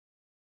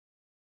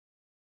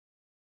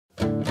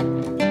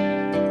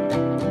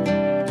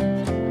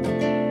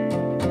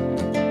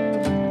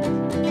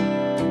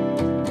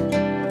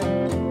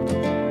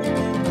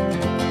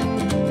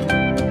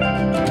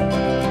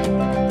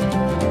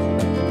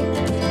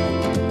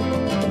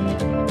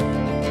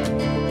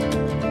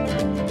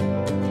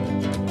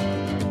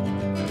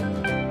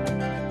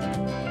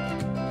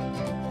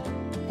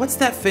What's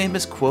that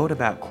famous quote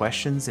about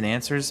questions and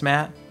answers,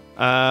 Matt?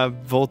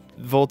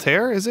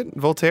 Voltaire, is it?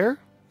 Voltaire?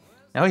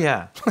 Oh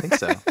yeah, I think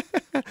so.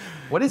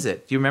 What is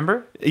it? Do you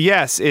remember?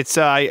 Yes, it's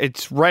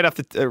right off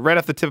the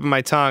tip of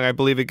my tongue. I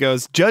believe it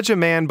goes, "Judge a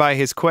man by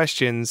his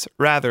questions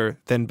rather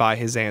than by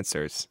his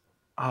answers."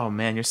 Oh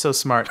man, you're so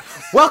smart.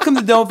 Welcome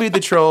to Don't Feed the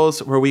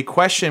Trolls, where we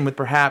question with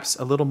perhaps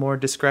a little more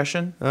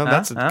discretion. Oh,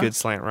 that's a good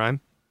slant rhyme.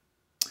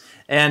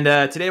 And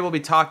today we'll be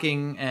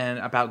talking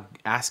about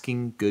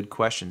asking good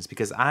questions,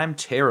 because I'm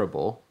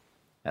terrible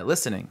at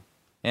listening.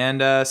 And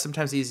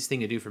sometimes the easiest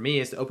thing to do for me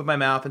is to open my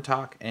mouth and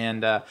talk.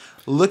 And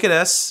look at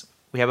us.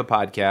 We have a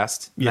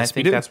podcast. And Yes, I think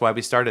we do. that's why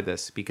we started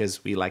this,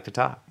 because we like to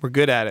talk. We're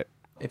good at it.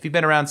 If you've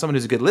been around someone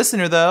who's a good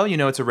listener, though, you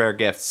know it's a rare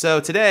gift. So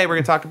today we're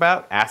going to talk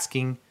about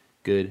asking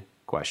good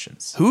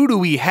questions. Who do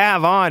we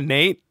have on,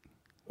 Nate?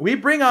 We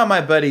bring on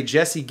my buddy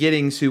Jesse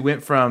Giddings, who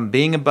went from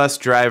being a bus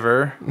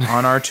driver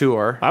on our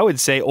tour. I would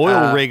say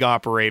oil rig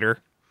operator.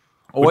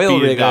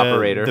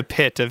 Operator. The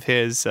pit of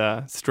his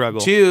struggle.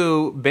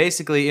 To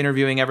basically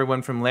interviewing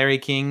everyone from Larry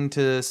King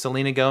to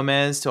Selena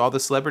Gomez to all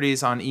the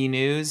celebrities on E!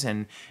 News,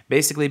 and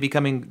basically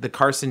becoming the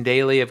Carson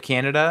Daly of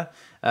Canada.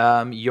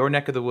 Your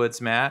neck of the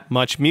woods, Matt.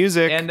 Much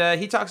music. And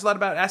he talks a lot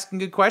about asking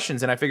good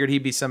questions, and I figured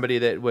he'd be somebody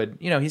that would,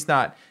 he's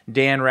not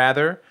Dan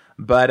Rather,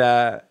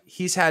 but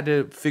he's had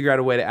to figure out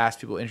a way to ask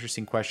people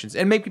interesting questions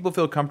and make people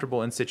feel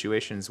comfortable in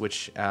situations,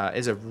 which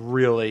is a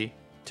really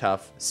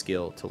tough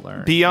skill to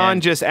learn.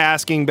 Beyond just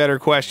asking better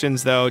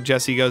questions, though,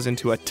 Jesse goes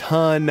into a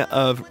ton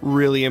of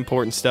really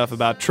important stuff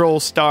about troll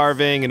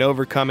starving and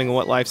overcoming and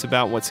what life's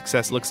about, what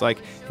success looks like.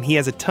 And he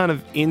has a ton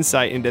of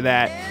insight into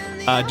that,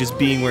 just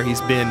being where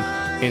he's been.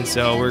 And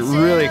so we're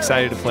really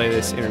excited to play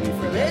this interview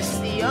for you. It's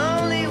the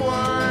only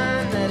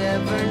one that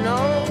ever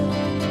knows.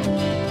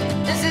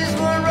 This is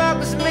what rock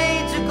was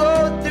made to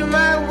go through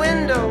my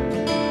window.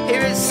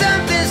 Here is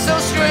something so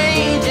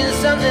strange and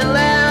something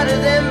louder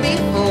than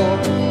before.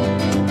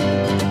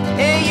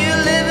 And you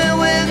living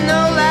with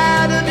no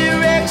louder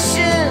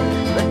direction,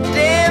 but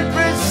damn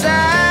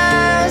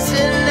precise.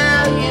 And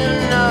now you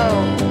know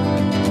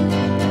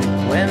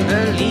when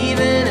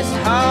believing is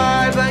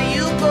hard, but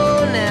you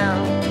go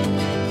now,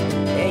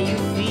 and you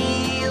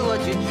feel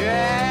what you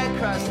drag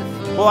across the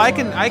floor. Well, I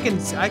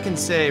can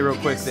say real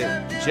quick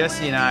that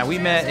Jesse and I, we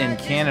met in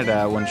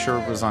Canada when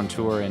Sherwood was on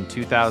tour in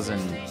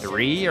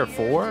 2003 or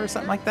 4 or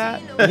something like that.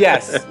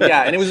 Yes,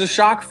 yeah, and it was a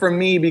shock for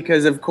me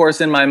because, of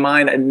course, in my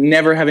mind,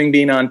 never having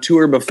been on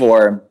tour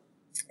before,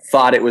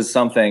 thought it was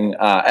something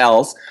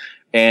else,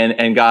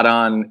 and got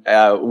on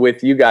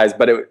with you guys.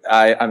 But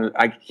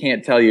I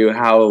can't tell you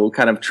how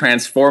kind of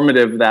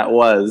transformative that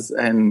was,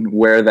 and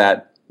where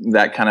that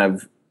kind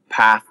of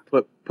path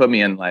put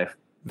me in life.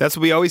 That's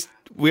what we always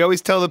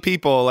tell the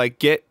people,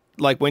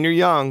 when you're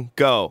young,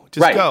 go.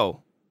 Just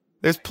go.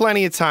 There's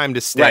plenty of time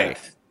to stay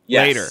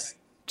later.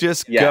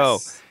 Just go.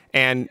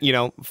 And,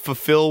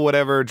 fulfill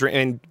whatever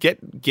and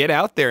get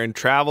out there and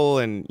travel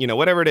and,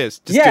 whatever it is.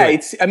 Just do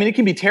it. it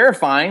can be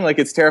terrifying. Like,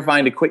 it's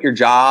terrifying to quit your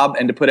job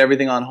and to put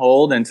everything on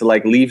hold and to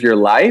leave your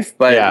life.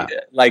 But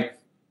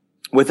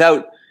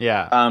without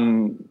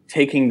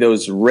taking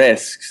those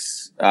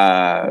risks,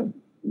 I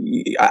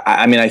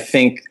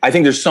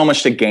think there's so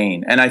much to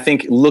gain. And I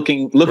think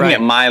looking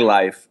at my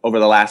life over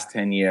the last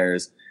 10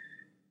 years,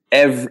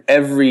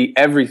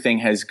 everything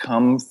has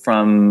come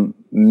from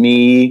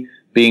me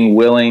being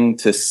willing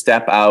to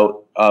step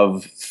out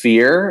of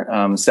fear,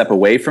 step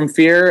away from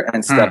fear,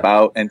 and step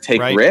out and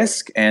take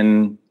risk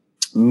and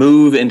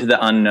move into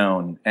the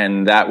unknown.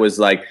 And that was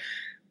that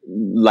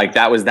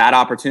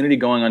opportunity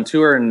going on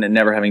tour, and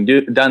never having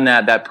done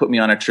that put me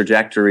on a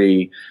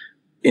trajectory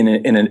in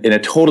a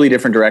totally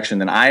different direction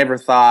than I ever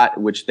thought,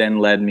 which then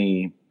led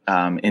me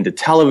into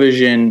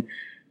television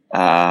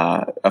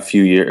a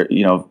few years,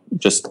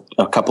 just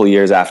a couple of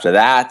years after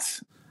that.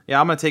 Yeah,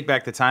 I'm going to take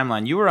back the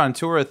timeline. You were on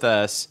tour with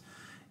us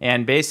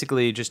and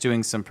basically just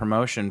doing some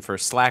promotion for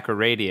Slacker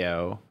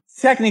Radio.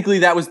 Technically,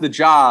 that was the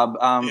job.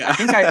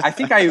 I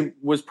think I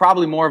was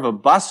probably more of a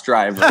bus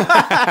driver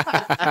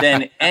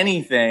than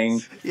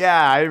anything.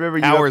 Yeah, I remember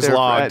you hours up there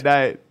logged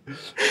at night.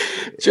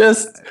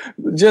 Just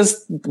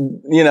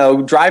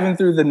driving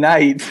through the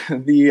night,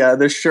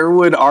 the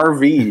Sherwood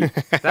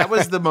RV. That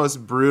was the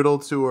most brutal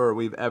tour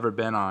we've ever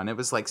been on. It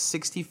was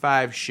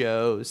 65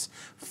 shows,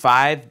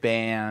 5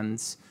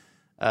 bands,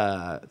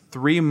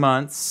 3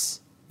 months.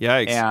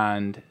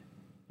 Yikes.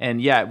 And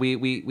yeah,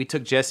 we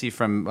took Jesse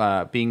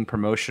from being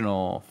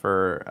promotional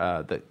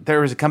for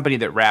there was a company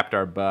that wrapped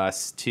our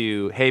bus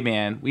to, hey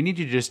man, we need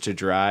you just to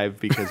drive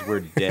because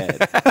we're dead.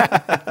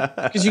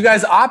 Because you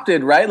guys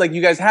opted, right?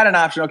 You guys had an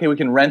option. Okay, we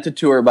can rent a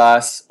tour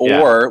bus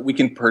or we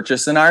can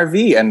purchase an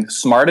RV. And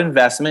smart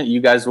investment.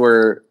 You guys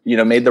were,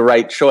 made the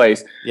right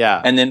choice.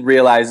 Yeah. And then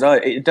realized,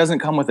 it doesn't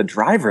come with a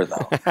driver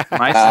though.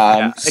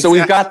 Exactly. So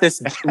we've got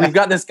this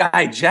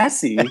guy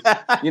Jesse.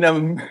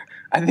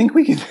 I think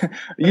we can.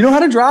 You know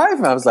how to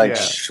drive? I was like,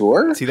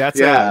 sure. See, that's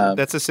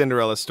a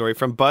Cinderella story,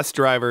 from bus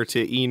driver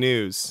to E!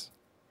 News.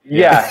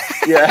 Yeah.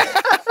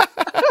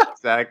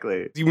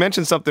 Exactly. You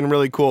mentioned something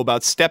really cool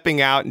about stepping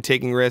out and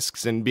taking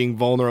risks and being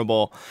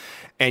vulnerable.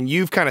 And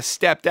you've kind of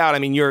stepped out. I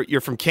mean,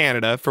 you're from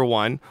Canada, for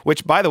one,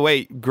 which, by the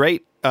way,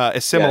 great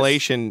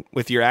assimilation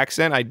with your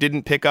accent. I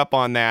didn't pick up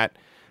on that,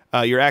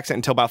 your accent,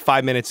 until about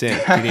 5 minutes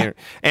in.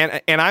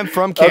 and I'm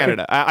from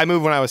Canada. Okay. I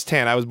moved when I was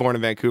 10. I was born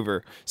in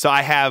Vancouver. So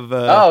I have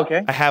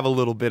I have a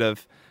little bit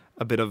of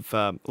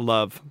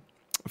love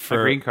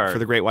for a green card. For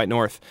the Great White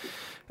North.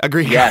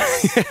 Agree.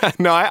 Yes.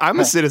 No, I'm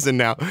a citizen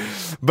now.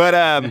 But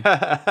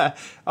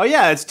oh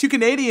yeah, it's two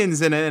Canadians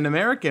and an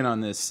American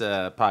on this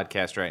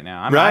podcast right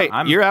now.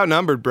 You're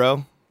outnumbered,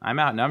 bro. I'm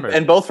outnumbered,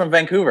 and both from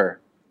Vancouver.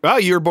 Oh,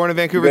 you were born in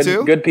Vancouver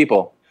too? Good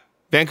people.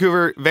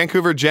 Vancouver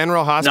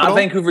General Hospital. Not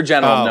Vancouver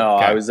General. No,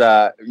 okay. I was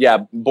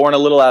born a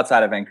little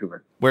outside of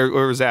Vancouver. Where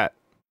was that?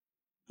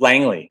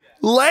 Langley.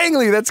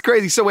 That's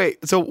crazy. So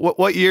wait, so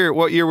what year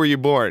were you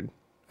born?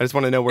 I just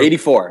want to know where.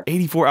 84.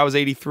 84. I was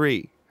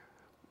 83.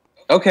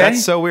 Okay.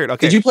 That's so weird.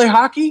 Okay. Did you play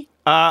hockey?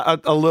 A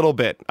little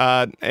bit.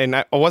 And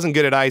I wasn't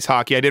good at ice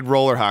hockey. I did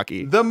roller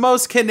hockey. The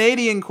most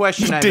Canadian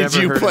question I've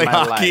ever heard in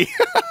my life.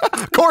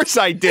 Of course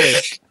I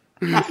did.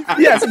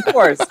 Yes, of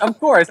course.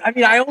 I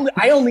mean,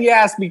 I only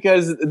asked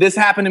because this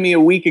happened to me a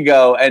week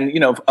ago, and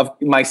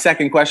my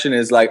second question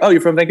is like, oh,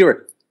 you're from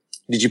Vancouver.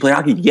 Did you play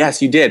hockey?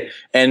 Yes, you did.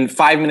 And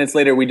 5 minutes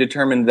later, we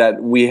determined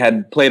that we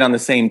had played on the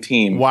same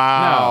team.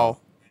 Wow.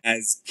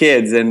 As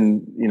kids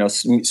and,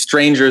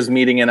 strangers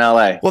meeting in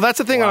LA. Well, that's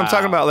the thing that I'm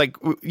talking about. Like,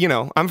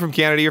 I'm from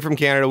Canada. You're from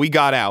Canada. We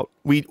got out.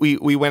 We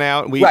went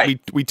out. We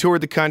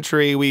toured the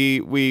country.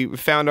 We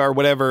found our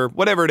whatever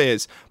it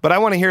is. But I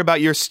want to hear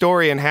about your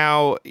story and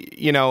how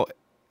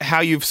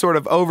you've sort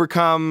of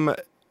overcome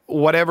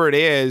whatever it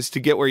is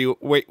to get where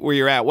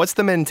you're at. What's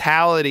the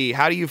mentality?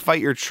 How do you fight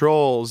your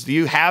trolls? Do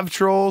you have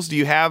trolls? Do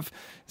you have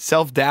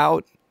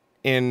self-doubt?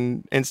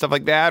 And stuff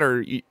like that,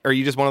 or are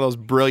you just one of those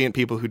brilliant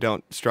people who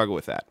don't struggle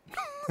with that?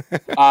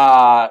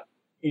 I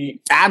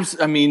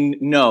mean,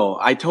 no,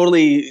 I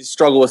totally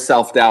struggle with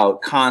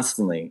self-doubt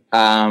constantly.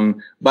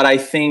 But I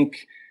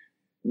think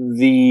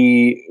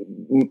the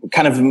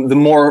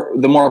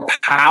more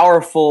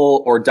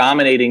powerful or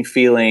dominating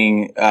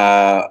feeling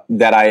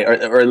that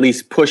or at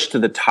least push to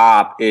the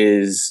top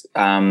is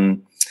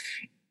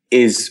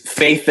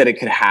faith that it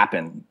could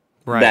happen.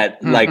 Right.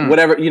 That like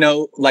whatever,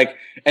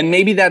 and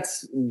maybe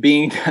that's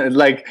being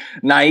like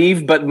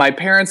naive, but my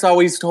parents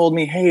always told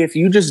me, hey, if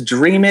you just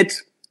dream it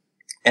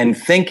and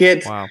think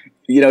it, wow.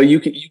 You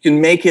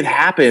can make it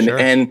happen. Sure.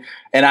 And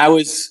I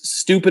was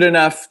stupid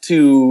enough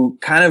to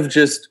kind of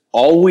just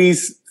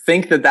always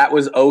think that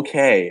was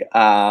okay.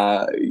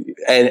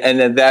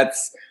 And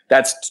that's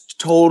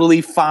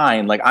totally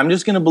fine. Like, I'm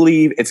just going to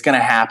believe it's going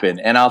to happen.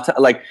 And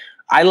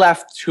I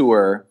left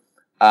tour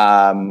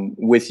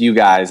with you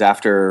guys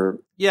after.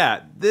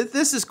 Yeah,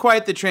 this is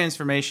quite the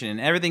transformation,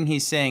 and everything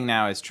he's saying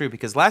now is true,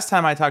 because last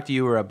time I talked to you,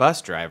 you were a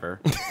bus driver.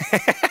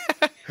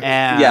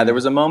 And yeah, there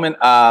was a moment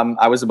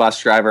I was a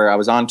bus driver. I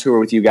was on tour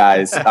with you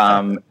guys.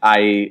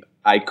 I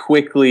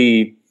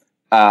quickly,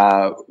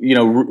 I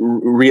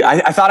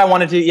thought I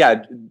wanted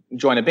to,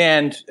 join a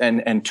band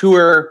and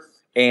tour,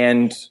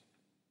 and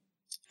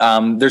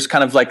there's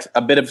kind of like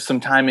a bit of some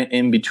time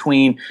in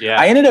between. Yeah.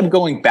 I ended up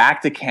going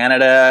back to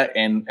Canada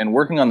and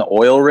working on the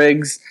oil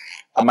rigs.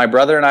 My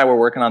brother and I were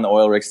working on the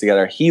oil rigs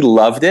together. He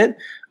loved it.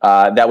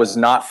 That was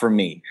not for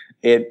me.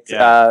 It's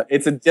a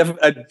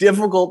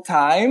difficult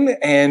time,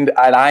 and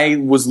I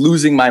was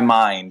losing my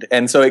mind.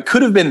 And so it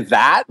could have been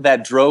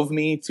that drove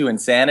me to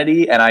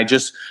insanity. And I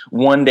just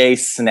one day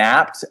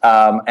snapped,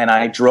 and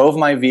I drove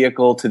my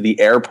vehicle to the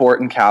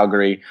airport in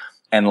Calgary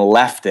and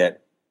left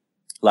it.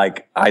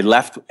 Like, I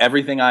left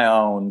everything I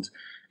owned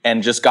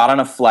and just got on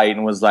a flight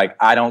and was like,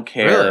 I don't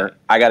care. Really?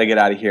 I got to get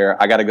out of here.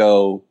 I got to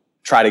go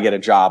try to get a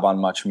job on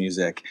Much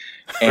Music.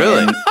 And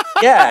really?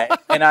 Yeah.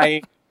 And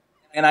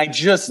I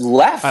just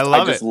left.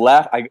 I just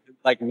left.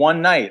 Like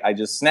one night I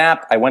just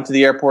snapped. I went to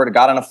the airport, I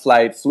got on a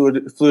flight, flew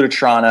to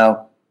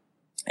Toronto,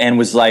 and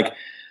was like,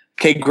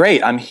 okay,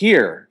 great. I'm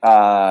here.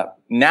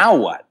 Now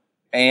what?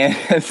 And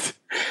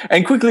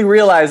quickly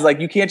realized, like,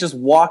 you can't just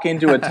walk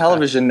into a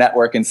television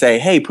network and say,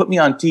 hey, put me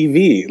on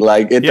TV.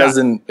 Like, it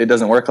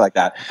doesn't work like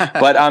that.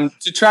 But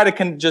to try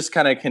to just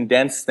kind of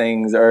condense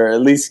things, or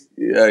at least,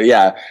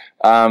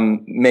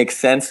 make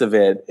sense of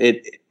it,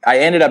 I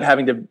ended up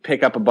having to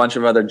pick up a bunch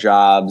of other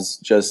jobs,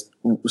 just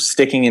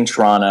sticking in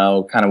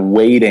Toronto, kind of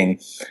waiting.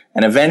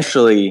 And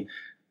eventually,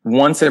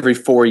 once every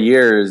 4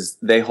 years,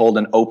 they hold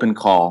an open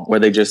call where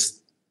they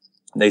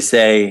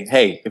say,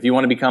 hey, if you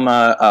want to become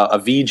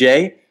a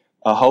VJ,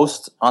 a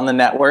host on the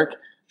network,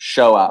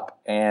 show up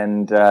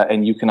and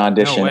you can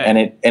audition. No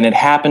way. And it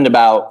happened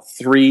about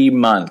 3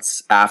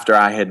 months after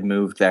I had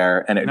moved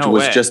there, and it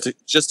was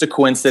just a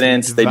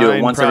coincidence. They do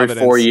it once every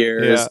 4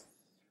 years. Yeah.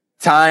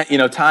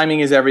 Timing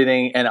is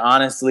everything, and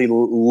honestly,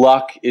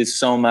 luck is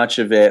so much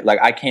of it. Like,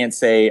 I can't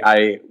say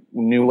I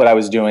knew what I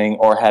was doing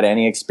or had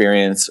any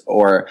experience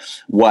or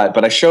what,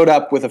 but I showed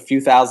up with a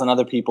few thousand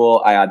other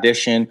people. I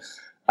auditioned,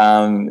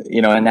 and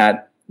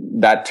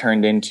that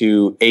turned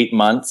into 8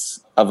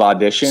 months of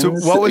auditions. So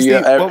what was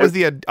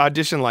the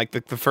audition like?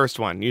 The first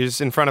one? You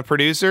just in front of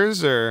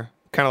producers, or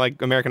kind of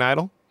like American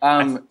Idol?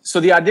 So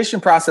the audition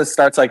process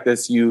starts like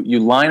this. You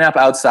line up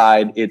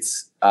outside.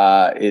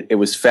 It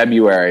was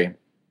February.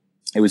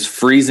 It was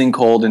freezing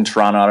cold in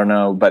Toronto. I don't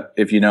know, but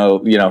if you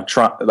know,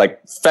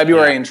 like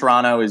February in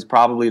Toronto is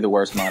probably the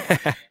worst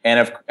month. and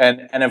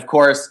of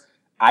course,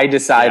 I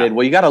decided,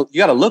 well, you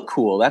gotta look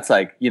cool. That's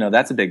like,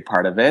 that's a big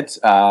part of it.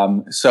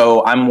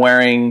 So I'm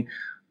wearing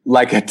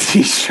like a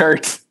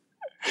t-shirt,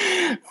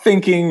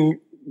 thinking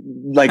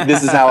like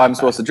this is how I'm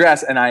supposed to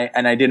dress, and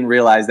I didn't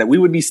realize that we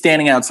would be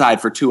standing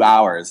outside for 2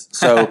 hours.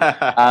 So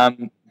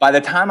by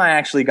the time I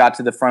actually got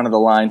to the front of the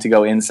line to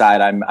go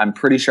inside, I'm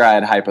pretty sure I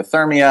had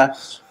hypothermia,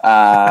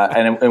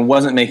 and it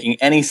wasn't making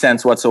any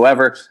sense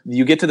whatsoever.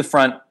 You get to the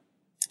front,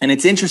 and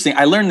it's interesting.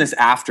 I learned this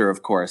after,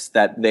 of course,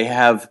 that they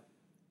have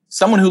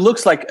someone who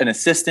looks like an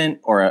assistant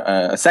or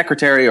a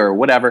secretary or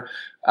whatever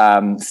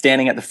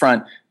standing at the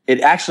front.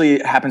 It actually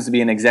happens to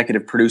be an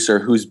executive producer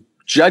who's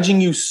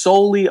judging you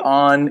solely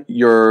on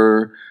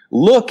your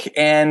look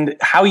and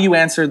how you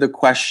answer the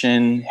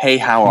question, hey,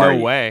 how are you?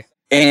 No way.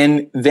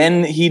 And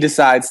then he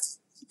decides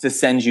to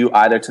send you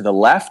either to the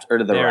left or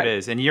to the right. There it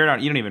is. And you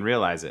don't even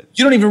realize it.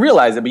 You don't even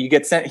realize it, but you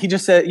get sent. He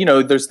just said,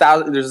 there's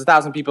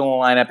 1,000 people in the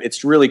lineup.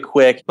 It's really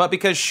quick. But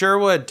because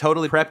Sherwood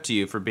totally prepped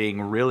you for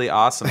being really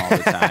awesome all the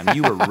time,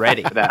 you were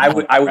ready for that.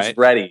 I was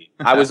ready.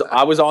 I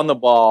was on the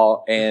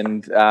ball,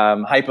 and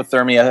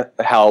hypothermia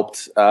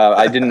helped.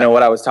 I didn't know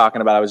what I was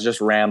talking about. I was just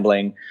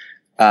rambling,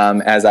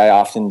 as I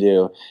often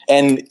do.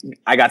 And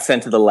I got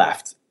sent to the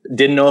left.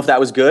 Didn't know if that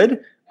was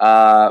good.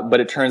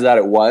 But it turns out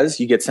it was.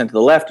 You get sent to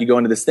the left, you go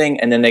into this thing,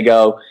 and then they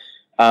go,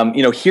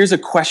 here's a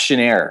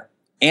questionnaire.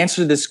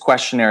 Answer this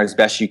questionnaire as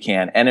best you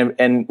can.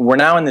 And we're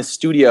now in this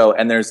studio,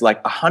 and there's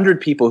like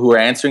 100 people who are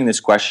answering this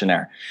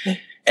questionnaire.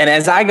 And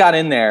as I got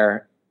in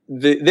there,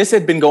 this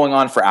had been going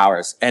on for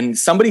hours. And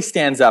somebody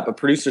stands up, a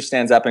producer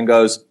stands up and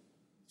goes,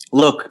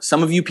 look,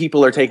 some of you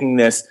people are taking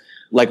this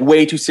like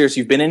way too serious.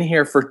 You've been in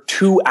here for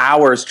 2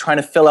 hours trying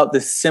to fill out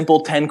this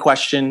simple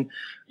 10-question,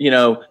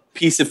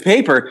 piece of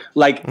paper,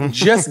 like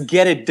just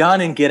get it done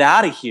and get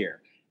out of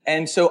here.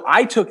 And so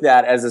I took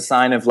that as a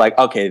sign of like,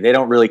 okay, they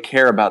don't really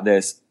care about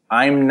this.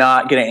 I'm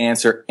not going to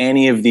answer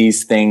any of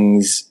these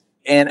things.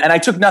 And I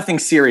took nothing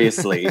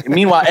seriously.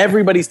 Meanwhile,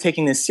 everybody's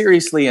taking this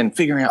seriously and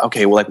figuring out,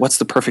 okay, well, like, what's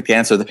the perfect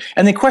answer?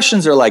 And the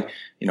questions are like,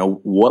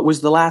 what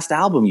was the last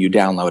album you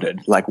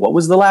downloaded? Like, what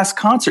was the last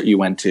concert you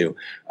went to?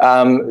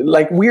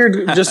 Like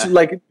weird, just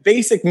like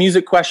basic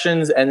music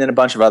questions, and then a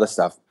bunch of other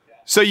stuff.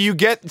 So you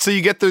get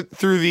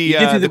through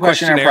the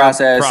questionnaire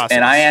process,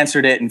 and I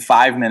answered it in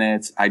 5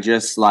 minutes. I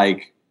just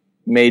like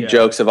made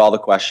jokes of all the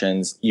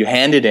questions. You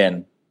hand it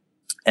in,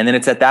 and then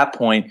it's at that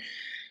point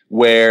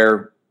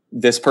where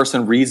this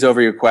person reads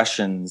over your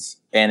questions,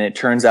 and it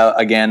turns out,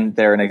 again,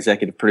 they're an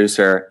executive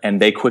producer,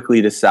 and they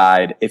quickly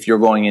decide if you're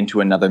going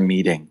into another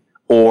meeting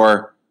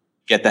or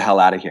get the hell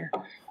out of here.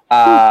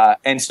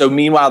 And so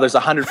meanwhile, there's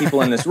 100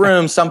 people in this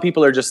room. Some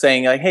people are just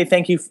saying like, hey,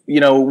 thank you.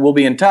 We'll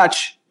be in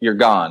touch. You're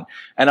gone.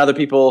 And other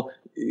people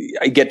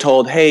get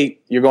told, hey,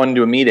 you're going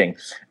into a meeting.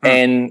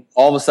 And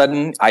all of a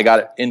sudden I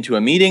got into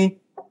a meeting.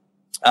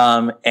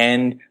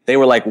 And they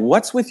were like,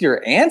 what's with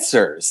your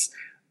answers?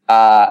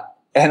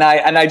 And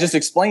I just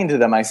explained to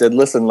them, I said,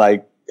 listen,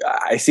 like,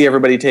 I see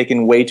everybody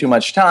taking way too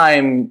much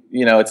time.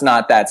 It's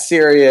not that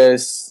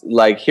serious.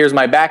 Like, here's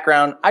my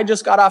background. I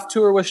just got off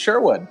tour with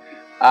Sherwood.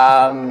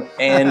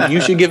 And you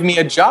should give me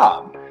a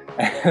job.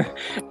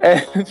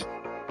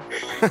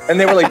 And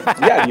they were like,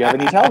 yeah, do you have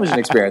any television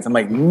experience? I'm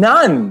like,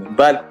 none,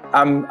 but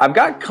I've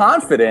got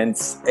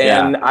confidence,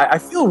 and I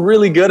feel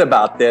really good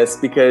about this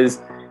because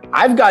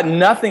I've got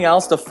nothing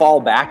else to fall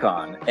back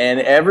on. And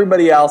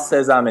everybody else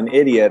says I'm an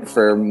idiot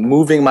for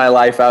moving my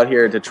life out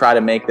here to try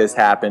to make this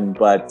happen.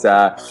 But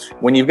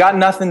when you've got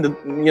nothing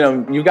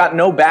to, you've got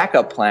no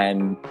backup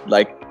plan,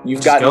 like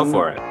you've got go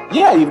for it.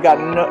 Yeah, you've got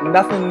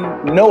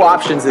no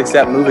options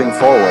except moving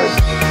forward.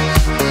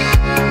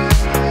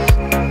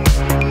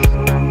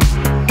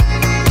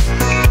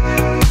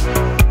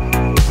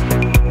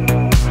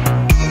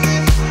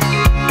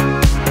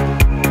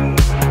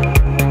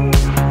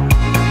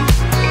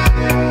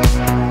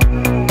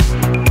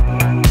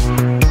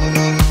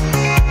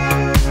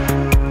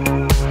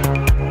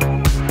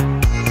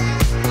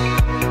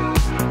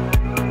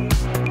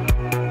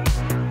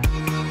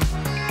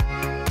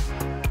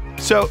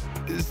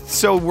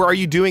 So are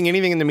you doing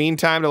anything in the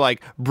meantime to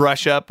like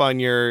brush up on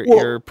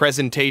your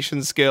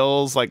presentation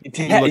skills, like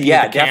looking at the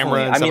camera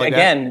definitely. and stuff like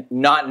again,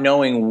 not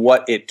knowing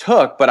what it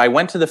took, but I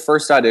went to the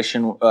first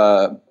audition,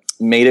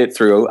 made it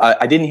through.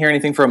 I didn't hear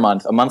anything for a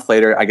month. A month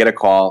later, I get a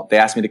call. They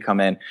asked me to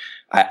come in.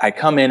 I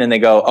come in and they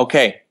go,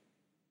 okay,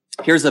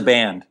 here's a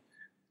band.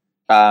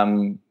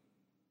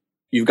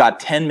 You've got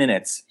 10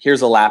 minutes.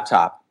 Here's a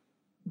laptop.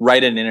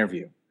 Write an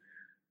interview.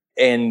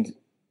 And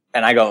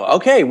I go,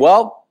 okay,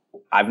 well,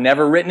 I've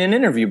never written an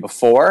interview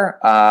before.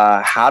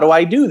 How do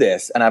I do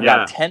this? And I've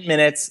got 10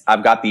 minutes.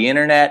 I've got the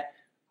internet.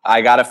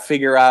 I got to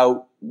figure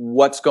out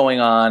what's going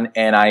on.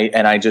 And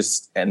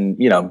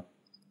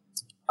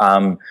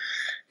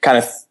kind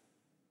of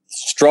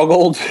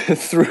struggled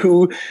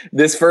through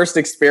this first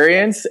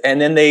experience,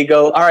 and then they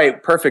go, all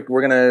right, perfect,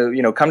 we're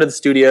gonna come to the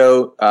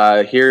studio,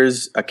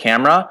 here's a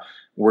camera,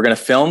 we're gonna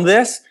film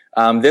this.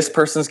 This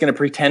person's gonna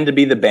pretend to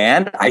be the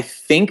band. I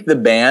think the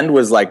band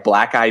was like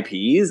Black Eyed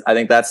Peas. I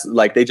think that's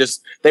like they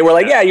were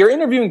like, yeah, you're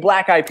interviewing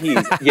Black Eyed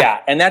Peas.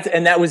 Yeah, and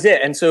that was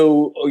it. And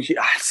so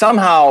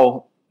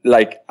somehow,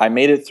 like, I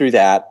made it through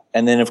that,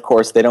 and then of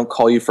course they don't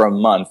call you for a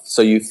month,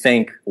 so you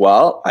think,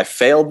 well, I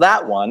failed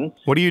that one.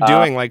 What are you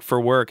doing like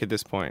for work at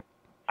this point?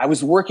 I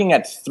was working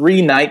at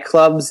 3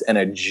 nightclubs and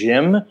a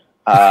gym,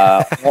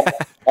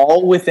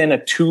 all within a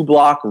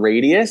 2-block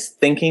radius,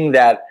 thinking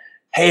that,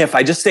 hey, if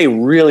I just stay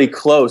really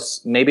close,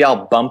 maybe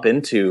I'll bump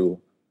into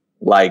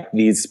like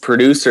these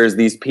producers,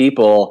 these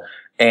people,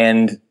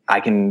 and I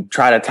can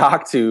try to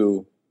talk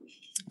to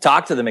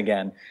them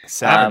again.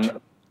 Savage.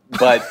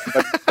 But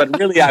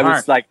really, I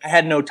was like, I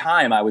had no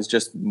time. I was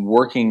just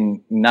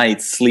working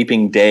nights,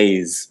 sleeping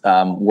days,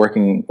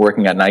 working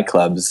at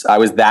nightclubs. I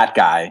was that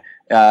guy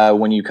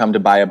when you come to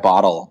buy a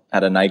bottle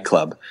at a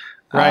nightclub.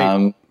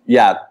 Right.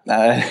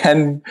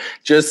 And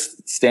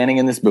just standing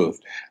in this booth.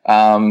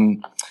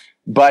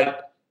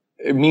 But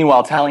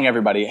meanwhile, telling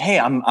everybody, hey,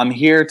 I'm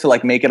here to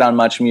like make it on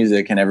Much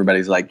Music, and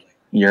everybody's like,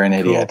 you're an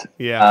idiot.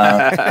 Cool.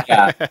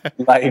 Yeah.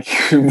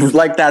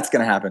 Like that's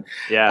gonna happen.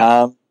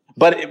 Yeah.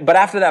 But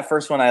after that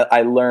first one,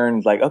 I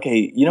learned like,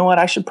 okay, you know what?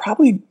 I should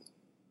probably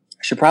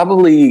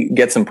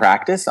get some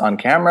practice on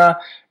camera,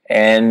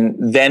 and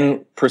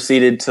then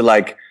proceeded to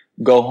like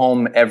go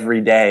home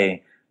every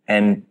day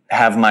and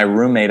have my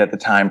roommate at the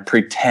time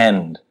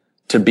pretend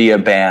to be a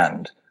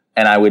band,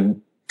 and I would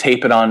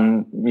tape it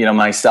on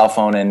my cell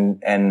phone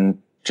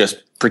and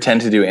just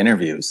pretend to do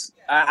interviews.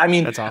 I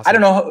mean, that's awesome. I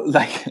don't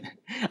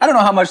know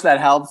how much that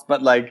helps,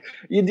 but like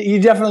you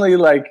definitely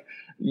like.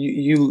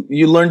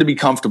 You learn to be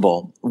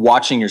comfortable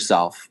watching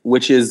yourself,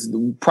 which is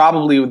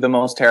probably the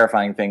most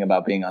terrifying thing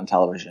about being on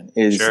television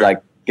is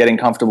like getting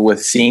comfortable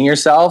with seeing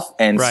yourself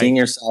and seeing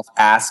yourself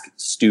ask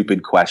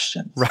stupid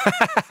questions.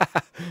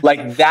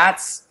 Like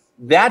that's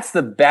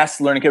the best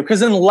learning curve.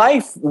 Because in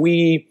life,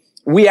 we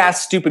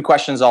ask stupid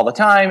questions all the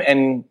time,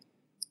 and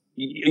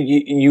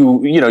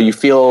you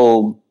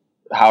feel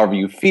however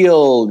you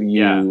feel.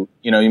 You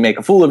make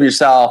a fool of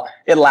yourself.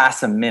 It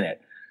lasts a minute.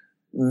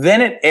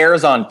 Then it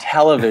airs on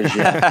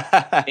television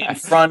in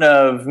front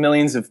of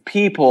millions of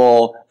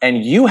people,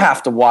 and you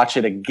have to watch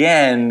it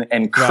again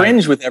and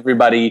cringe with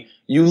everybody.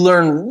 You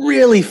learn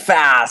really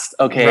fast.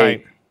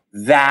 Okay,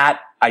 that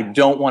I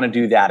don't want to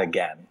do that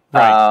again.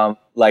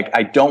 Like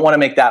I don't want to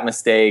make that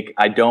mistake.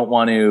 I don't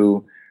want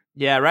to.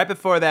 Yeah, right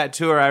before that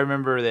tour, I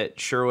remember that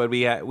Sherwood,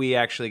 we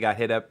actually got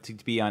hit up to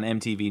be on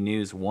MTV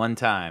News one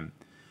time,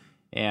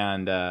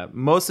 and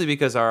mostly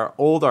because our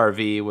old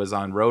RV was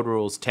on Road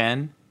Rules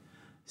 10.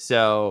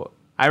 So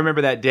I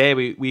remember that day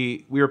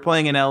we were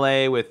playing in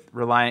LA with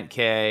Reliant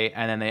K,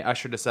 and then they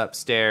ushered us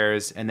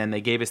upstairs, and then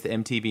they gave us the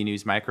MTV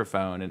News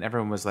microphone, and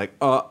everyone was like,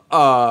 what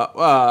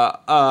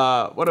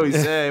do we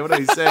say? What do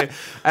we say?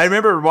 I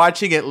remember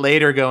watching it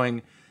later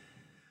going,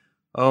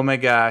 oh my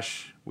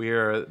gosh, we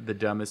are the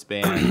dumbest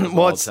band of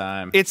all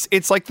time.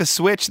 It's like the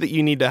switch that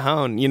you need to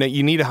hone. You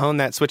need to hone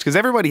that switch, because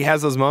everybody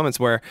has those moments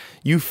where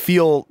you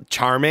feel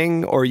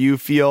charming or you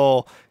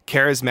feel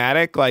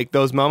charismatic, like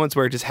those moments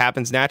where it just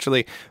happens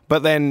naturally.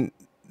 But then,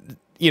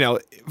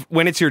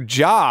 when it's your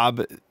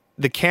job,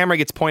 the camera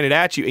gets pointed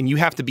at you and you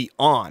have to be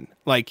on.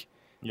 Like,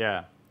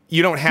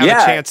 you don't have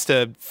a chance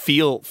to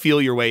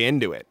feel your way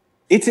into it.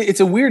 It's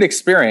a weird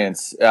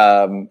experience,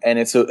 and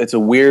it's a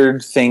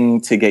weird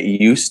thing to get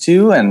used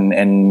to,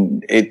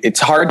 and it's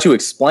hard to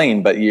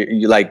explain. But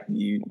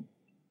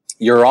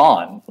you're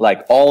on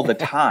like all the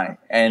time,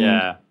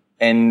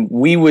 and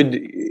we would,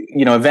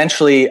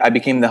 eventually I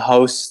became the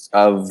host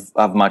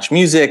of Much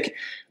Music.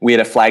 We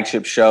had a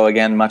flagship show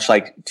again, much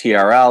like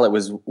TRL. It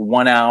was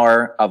 1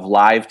 hour of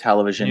live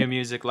television. New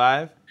Music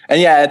Live.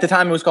 And at the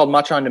time it was called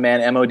Much On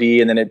Demand, MOD,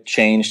 and then it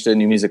changed to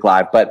New Music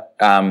Live. But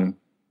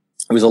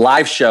it was a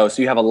live show,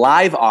 so you have a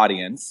live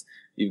audience.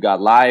 You've got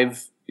a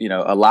live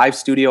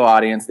studio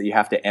audience that you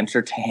have to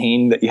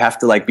entertain, that you have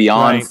to like be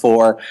on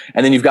for,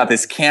 and then you've got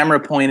this camera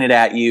pointed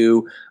at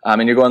you,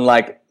 and you're going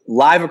like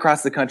live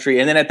across the country.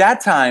 And then at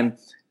that time,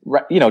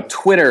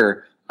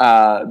 Twitter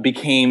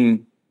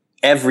became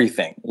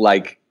everything.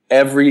 Like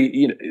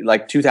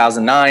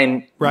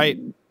 2009,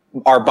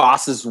 our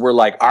bosses were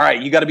like, all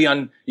right, you got to be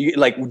on,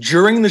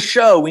 during the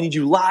show, we need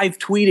you live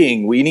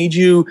tweeting. We need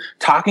you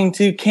talking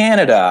to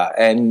Canada.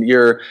 And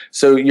you're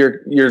trying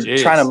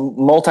to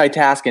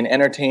multitask and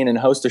entertain and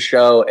host a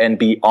show and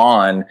be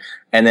on.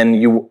 And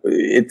then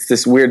it's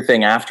this weird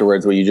thing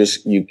afterwards where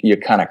you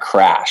kind of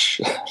crash.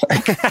 You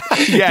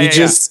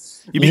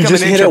become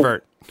an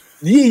introvert.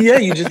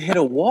 You just hit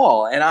a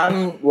wall. And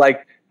I'm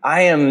like,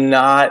 I am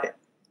not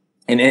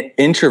an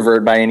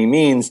introvert by any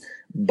means.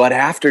 But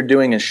after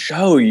doing a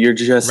show, you're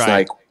just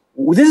like,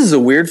 this is a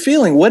weird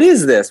feeling. What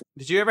is this?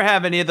 Did you ever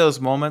have any of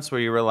those moments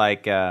where you were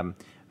like,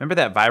 remember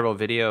that viral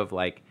video of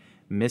like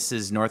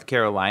Mrs. North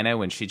Carolina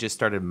when she just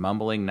started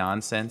mumbling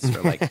nonsense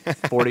for like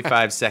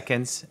 45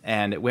 seconds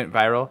and it went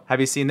viral. Have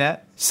you seen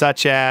that?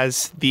 Such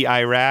as the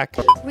Iraq.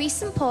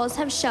 Recent polls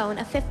have shown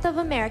a fifth of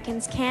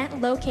Americans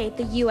can't locate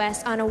the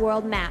U.S. on a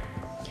world map.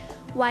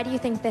 Why do you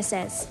think this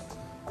is?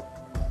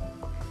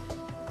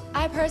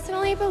 I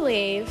personally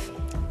believe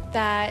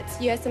that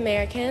U.S.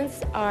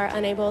 Americans are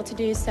unable to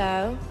do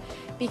so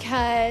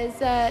because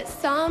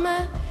some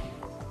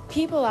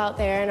people out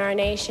there in our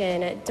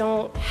nation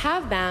don't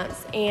have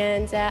maps,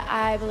 and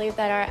I believe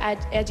that our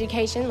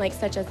education, like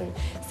such as in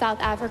South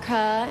Africa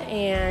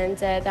and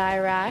the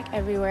Iraq,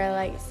 everywhere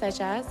like such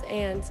as,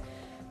 and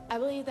I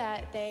believe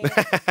that they...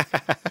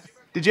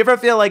 Did you ever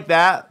feel like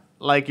that?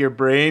 Like your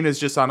brain is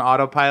just on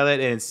autopilot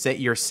and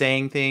you're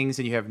saying things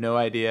and you have no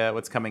idea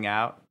what's coming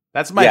out?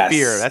 That's my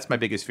fear. That's my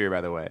biggest fear,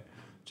 by the way.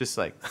 Just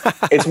like...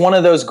 It's one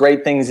of those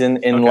great things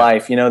in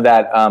life, you know,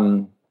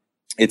 that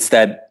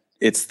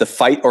it's the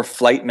fight or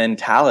flight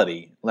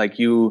mentality. Like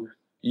you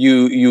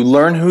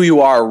learn who you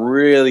are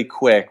really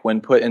quick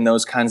when put in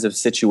those kinds of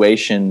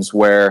situations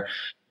where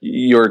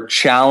you're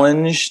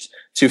challenged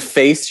to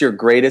face your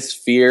greatest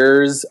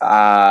fears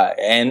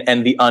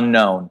and the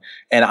unknown.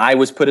 And I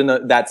was put in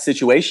that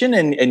situation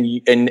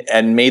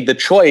and made the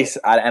choice.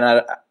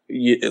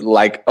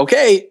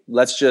 Okay,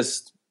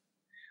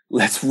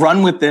 let's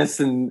run with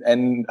this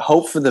and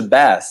hope for the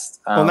best.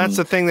 Well, that's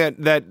the thing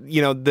that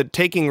you know, the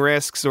taking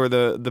risks or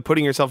the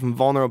putting yourself in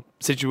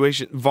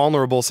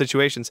vulnerable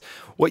situations.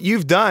 What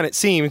you've done, it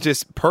seems,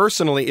 just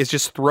personally, is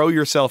just throw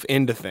yourself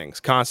into things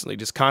constantly.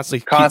 Just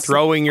constantly keep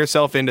throwing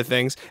yourself into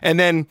things, and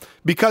then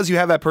because you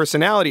have that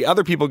personality,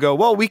 other people go,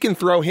 well, we can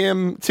throw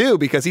him too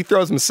because he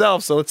throws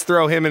himself, so let's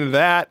throw him into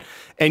that,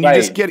 and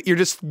you're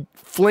just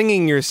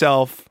flinging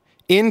yourself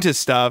into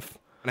stuff.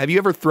 Have you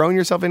ever thrown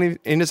yourself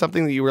into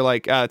something that you were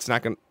like, it's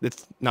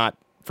not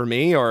for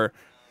me? Or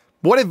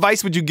what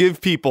advice would you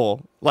give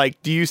people?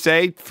 Like, do you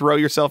say throw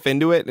yourself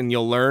into it and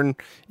you'll learn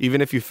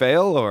even if you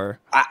fail? Or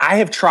I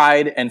have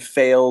tried and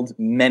failed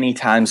many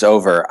times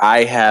over.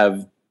 I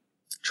have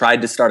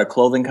tried to start a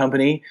clothing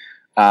company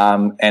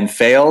and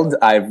failed.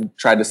 I've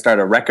tried to start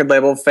a record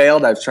label,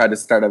 failed. I've tried to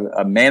start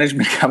a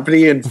management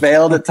company and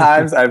failed at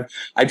times.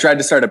 I tried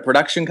to start a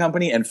production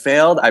company and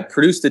failed. I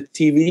produced a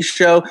TV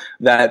show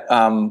that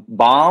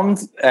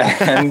bombed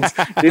and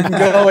didn't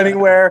go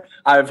anywhere.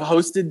 I've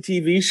hosted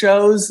TV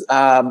shows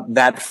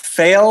that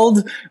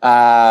failed.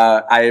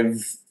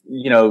 I've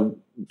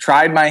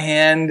tried my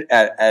hand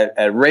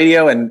at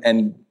radio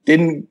and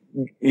didn't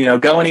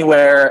go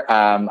anywhere.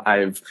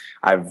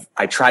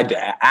 I tried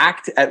to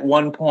act at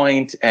one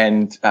point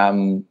and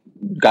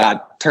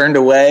got turned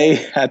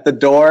away at the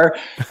door.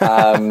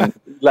 I've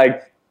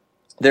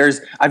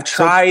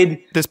tried. So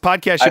this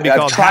podcast should be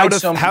called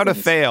 "How to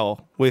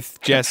Fail with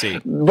Jesse."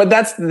 But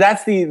that's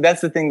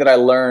the thing that I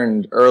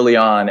learned early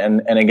on,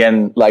 and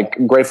again, like,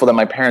 grateful that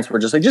my parents were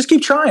just like, just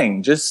keep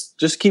trying,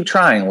 just keep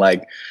trying,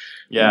 like.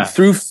 Yeah.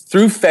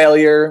 Through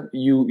failure,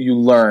 you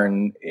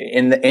learn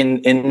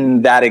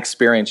in that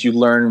experience. You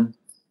learn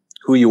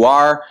who you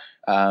are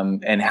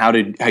and how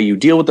you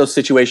deal with those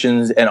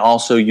situations, and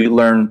also you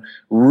learn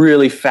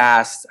really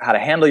fast how to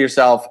handle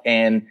yourself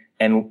and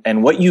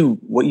what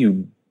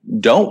you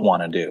don't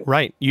want to do.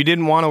 Right. You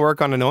didn't want to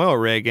work on an oil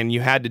rig, and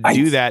you had to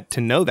do that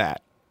to know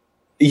that.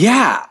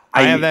 Yeah.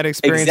 I have that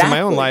experience in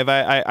my own life.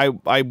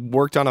 I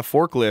worked on a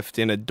forklift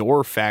in a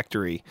door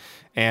factory,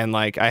 and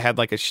like I had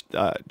like a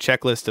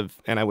checklist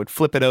and I would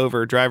flip it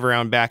over, drive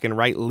around back, and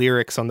write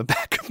lyrics on the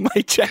back of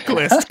my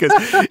checklist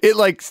because it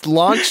like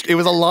launched. It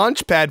was a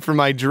launch pad for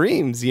my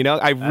dreams. You know,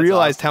 I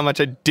realized how much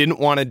I didn't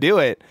want to do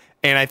it,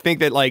 and I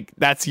think that like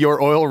that's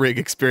your oil rig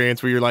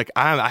experience where you're like,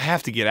 I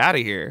have to get out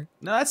of here.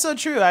 No, that's so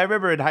true. I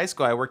remember in high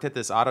school I worked at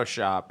this auto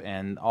shop,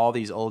 and all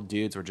these old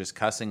dudes were just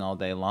cussing all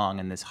day long,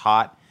 and this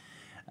hot,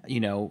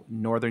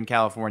 Northern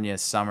California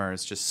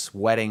summers, just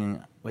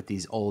sweating with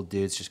these old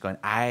dudes just going,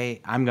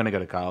 I'm going to go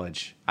to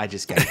college. I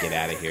just got to get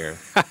out of here.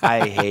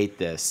 I hate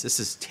this. This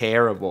is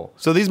terrible.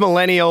 So these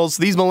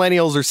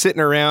millennials are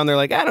sitting around. They're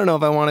like, I don't know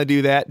if I want to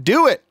do that.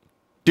 Do it.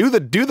 Do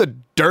the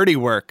dirty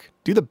work.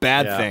 Do the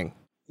bad thing.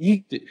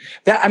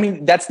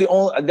 That's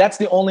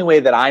the only way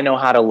that I know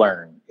how to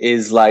learn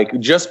is like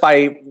just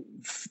by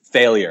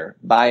failure,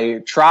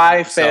 by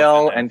try,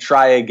 fail, and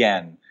try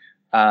again.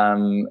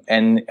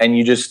 And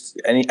you just,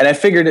 and I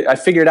figured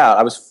out,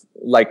 I was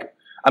like,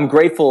 I'm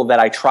grateful that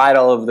I tried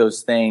all of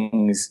those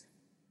things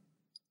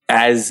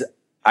as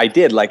I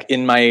did. Like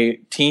in my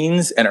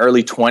teens and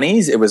early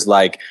 20s, it was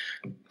like,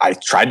 I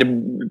tried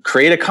to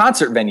create a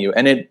concert venue,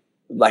 and it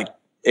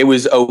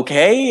was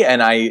okay.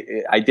 And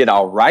I did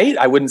all right.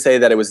 I wouldn't say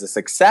that it was a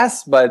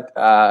success, but,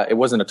 it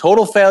wasn't a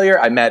total failure.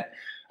 I met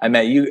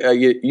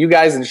you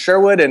guys in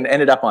Sherwood and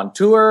ended up on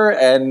tour,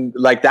 and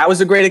like that was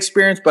a great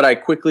experience. But I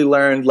quickly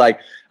learned, like,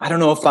 I don't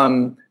know if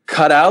I'm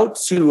cut out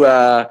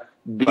to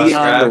be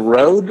on the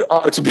road,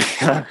 to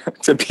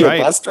be a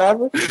bus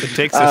driver. It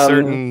takes a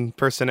certain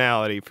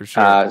personality for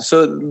sure.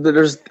 So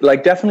there's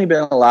like definitely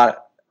been a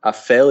lot of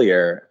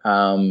failure,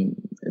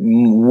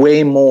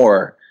 way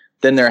more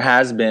than there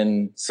has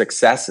been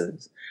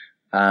successes.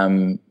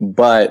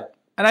 But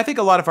and I think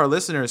a lot of our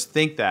listeners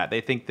think that.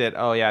 They think that,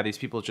 oh yeah, these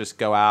people just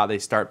go out, they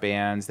start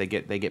bands, they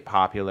get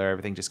popular,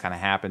 everything just kind of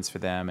happens for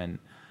them. And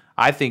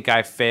I think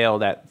I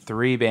failed at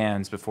 3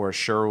 bands before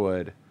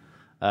Sherwood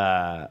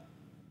kind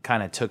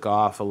of took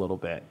off a little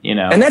bit, you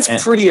know. And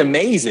that's pretty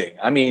amazing.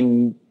 I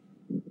mean,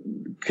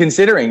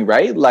 considering,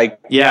 right? Like,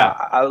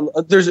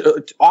 there's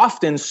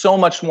often so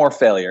much more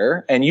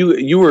failure, and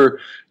you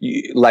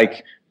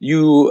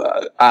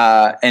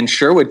and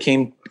Sherwood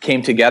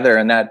came together,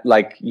 and that,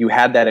 like, you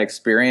had that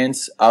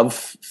experience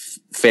of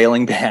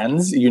failing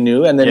bands, you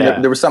knew, and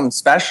then there was something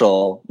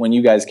special when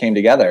you guys came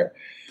together.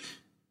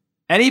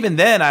 And even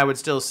then, I would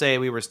still say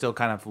we were still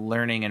kind of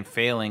learning and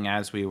failing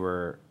as we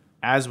were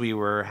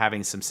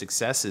having some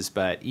successes.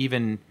 But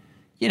even,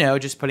 you know,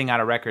 just putting out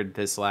a record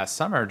this last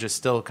summer, just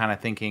still kind of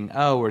thinking,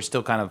 oh, we're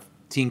still kind of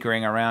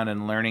tinkering around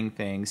and learning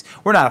things.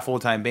 We're not a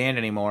full-time band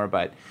anymore,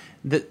 but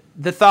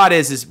the thought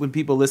is when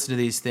people listen to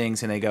these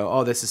things and they go,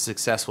 oh, this is a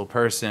successful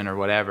person or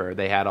whatever,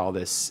 they had all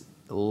this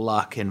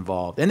luck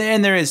involved.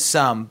 And there is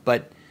some,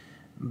 but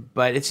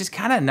it's just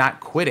kind of not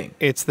quitting.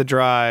 It's the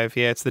drive.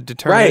 Yeah, it's the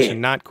determination,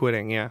 not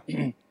quitting. Yeah.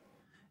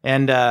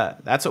 And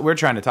that's what we're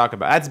trying to talk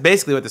about. That's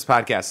basically what this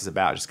podcast is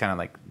about. Just kind of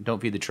like, don't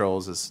feed the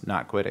trolls is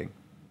not quitting.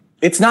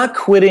 It's not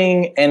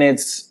quitting, and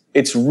it's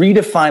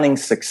redefining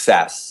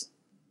success.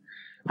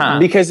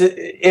 Because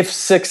if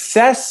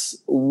success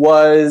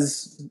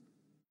was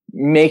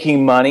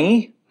making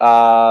money,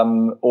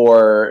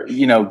 or,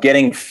 you know,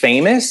 getting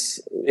famous,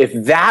 if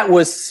that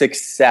was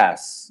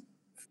success,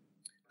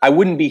 I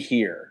wouldn't be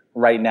here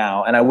right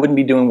now, and I wouldn't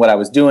be doing what I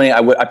was doing.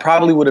 I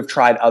probably would have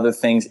tried other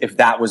things if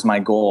that was my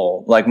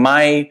goal. Like,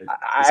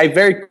 I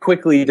very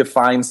quickly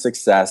defined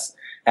success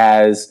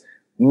as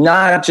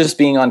not just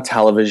being on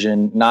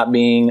television, not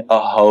being a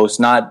host,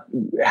 not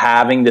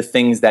having the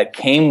things that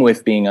came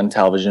with being on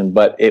television,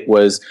 but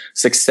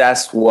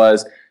success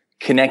was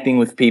connecting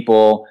with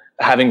people,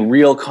 having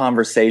real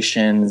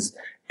conversations,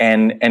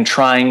 and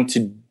trying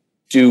to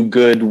do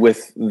good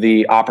with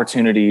the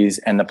opportunities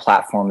and the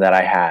platform that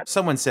I had.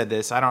 Someone said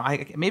this,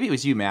 maybe it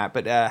was you, Matt,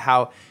 but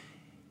how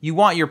you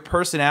want your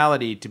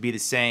personality to be the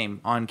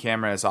same on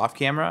camera as off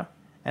camera.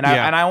 And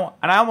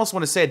I almost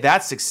want to say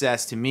that's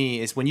success to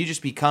me, is when you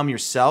just become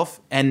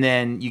yourself and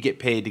then you get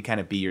paid to kind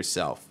of be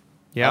yourself.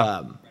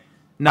 Yeah.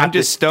 Not I'm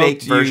just this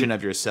fake stoked version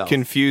of yourself.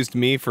 Confused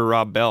me for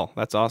Rob Bell.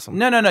 That's awesome.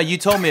 No. You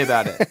told me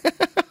about it.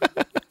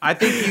 I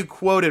think you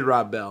quoted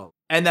Rob Bell,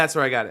 and that's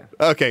where I got it.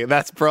 Okay,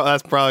 that's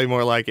probably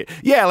more like it.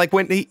 Yeah, like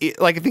when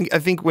I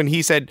think when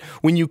he said,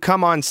 when you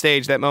come on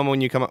stage, that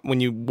moment when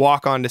you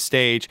walk onto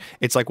stage,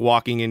 it's like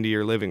walking into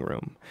your living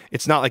room.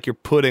 It's not like you're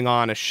putting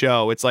on a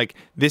show. It's like,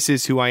 this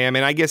is who I am.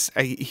 And I guess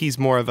he's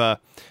more of a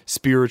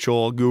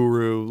spiritual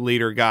guru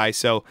leader guy.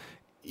 So,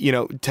 you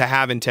know, to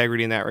have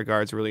integrity in that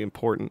regard is really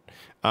important.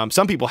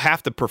 Some people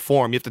have to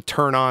perform. You have to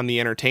turn on the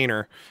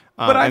entertainer.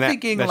 But I'm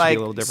thinking, like,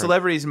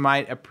 celebrities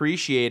might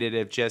appreciate it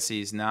if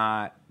Jesse's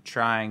not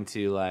trying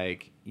to,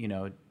 like, you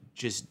know,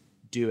 just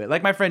do it.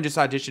 Like, my friend just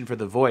auditioned for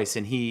The Voice,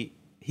 and he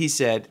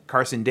said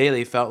Carson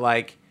Daly felt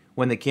like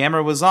when the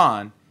camera was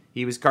on,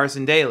 he was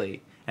Carson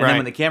Daly. And then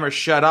when the camera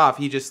shut off,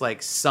 he just,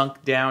 like,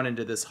 sunk down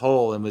into this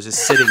hole and was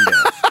just sitting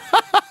there.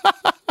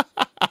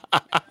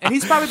 And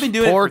he's probably been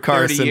doing it for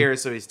 30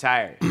 years, so he's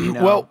tired. You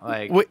know? Well,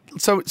 like,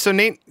 so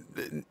Nate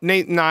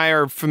and I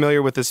are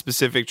familiar with a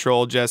specific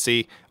troll,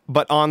 Jesse,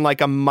 but on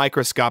like a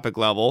microscopic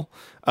level,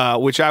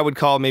 which I would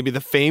call maybe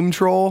the fame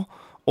troll,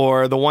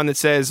 or the one that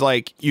says,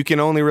 like, you can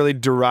only really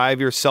derive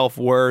your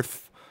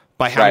self-worth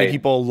by how many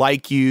people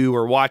like you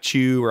or watch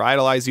you or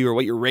idolize you, or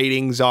what your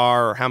ratings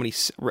are, or how many,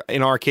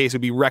 in our case, it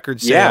would be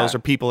record sales or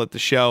people at the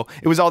show.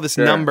 It was all this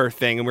number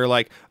thing. And we were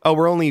like, oh,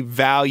 we're only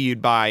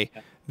valued by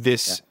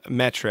this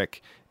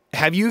metric.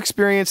 Have you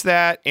experienced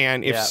that?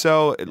 And if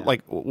so,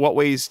 like, what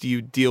ways do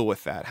you deal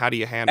with that? How do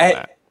you handle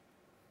that?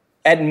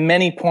 At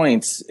many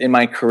points in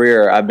my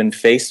career, I've been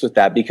faced with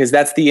that, because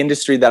that's the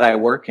industry that I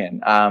work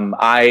in.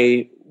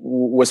 I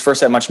was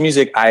first at Much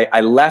Music.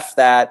 I left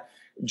that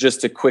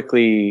just to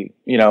quickly,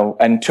 you know,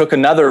 and took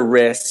another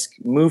risk,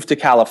 moved to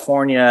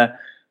California,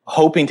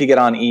 hoping to get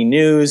on E!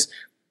 News,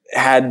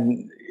 had,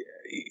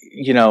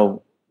 you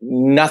know,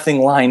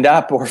 nothing lined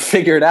up or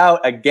figured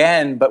out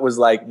again, but was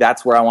like,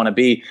 that's where I want to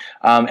be.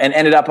 And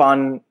ended up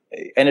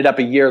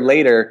a year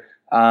later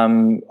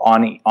on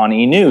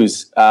E!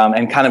 News,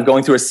 and kind of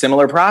going through a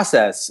similar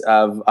process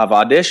of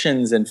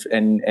auditions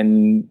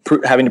and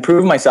having to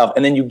prove myself.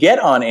 And then you get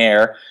on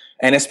air,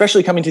 and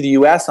especially coming to the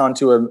US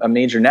onto a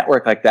major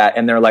network like that,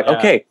 and they're like,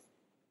 okay,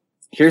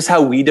 here's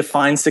how we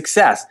define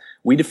success.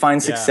 We define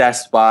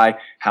success by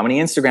how many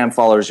Instagram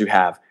followers you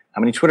have, how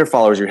many Twitter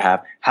followers you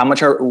have,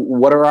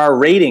 what are our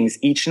ratings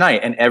each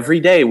night. And every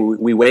day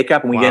we wake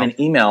up and we get an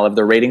email of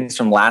the ratings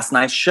from last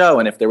night's show.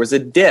 And if there was a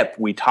dip,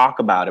 we talk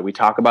about it. We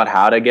talk about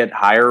how to get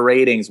higher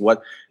ratings,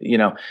 what, you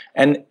know,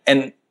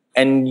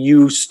 and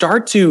you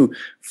start to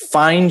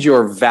find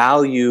your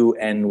value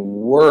and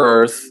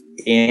worth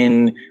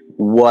in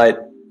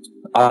what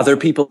other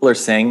people are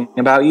saying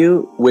about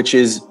you, which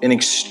is an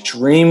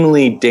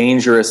extremely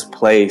dangerous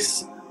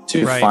place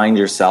to find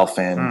yourself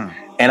in.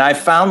 And I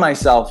found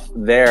myself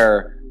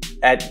there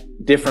at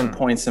different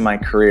points in my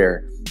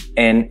career.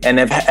 And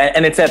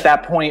it's at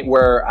that point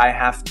where I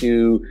have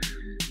to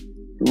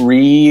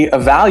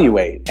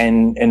reevaluate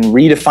and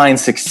redefine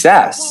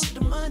success.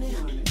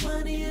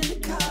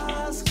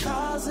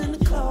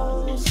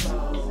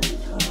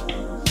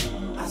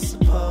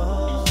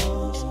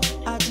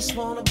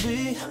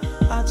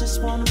 I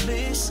just wanna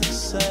be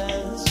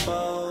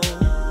successful.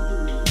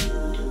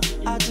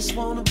 I just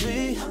wanna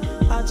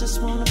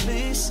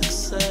be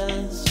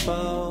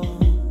successful.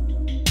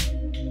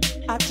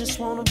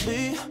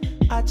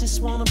 I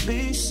just wanna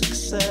be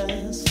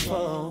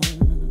successful.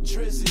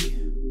 Trizzy.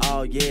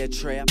 Oh yeah,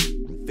 Trap.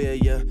 Feel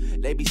ya.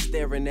 They be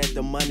staring at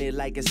the money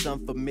like it's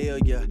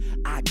unfamiliar.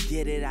 I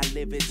get it, I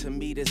live it. To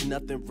me, there's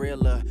nothing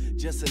realer.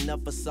 Just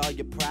enough for solve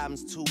your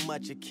problems, too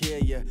much to kill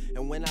ya.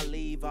 And when I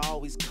leave, I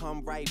always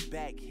come right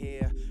back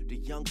here. The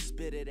young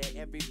spitter that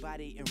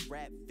everybody in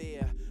rap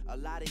fear. A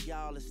lot of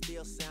y'all are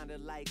still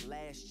sounding like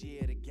last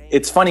year.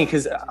 It's funny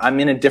because I'm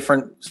in a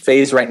different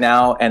phase right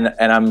now, and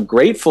I'm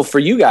grateful for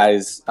you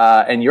guys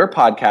and your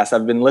podcast.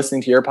 I've been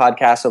listening to your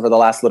podcast over the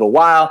last little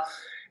while,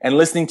 and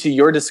listening to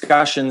your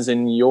discussions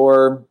and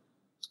your,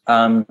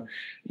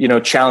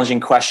 challenging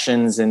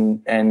questions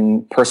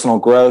and personal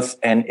growth.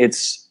 And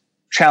it's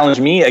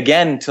challenged me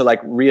again to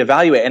like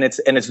reevaluate.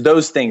 And it's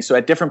those things. So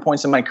at different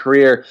points in my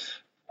career,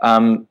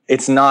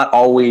 it's not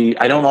always,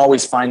 I don't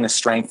always find the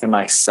strength in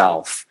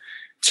myself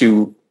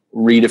to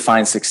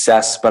redefine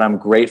success, but I'm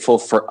grateful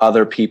for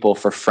other people,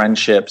 for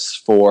friendships,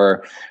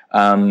 for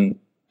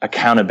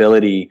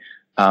accountability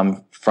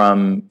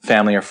from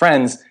family or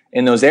friends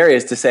in those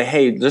areas to say,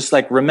 hey, just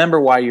like remember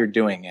why you're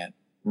doing it.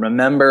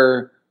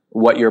 Remember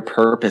what your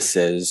purpose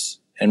is,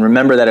 and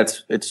remember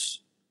that it's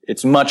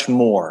much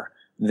more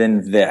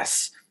than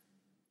this.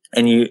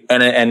 And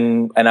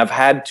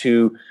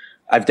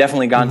I've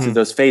definitely gone through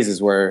those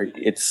phases where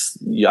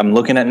I'm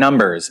looking at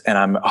numbers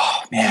and oh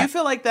man. Do you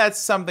feel like that's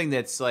something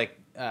that's like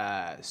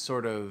I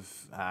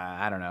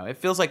don't know. It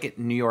feels like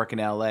in New York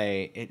and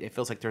LA, it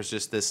feels like there's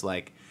just this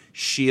like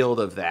shield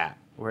of that,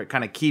 where it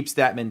kind of keeps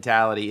that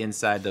mentality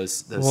inside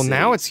those well, cities.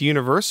 Now it's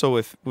universal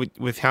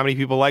with how many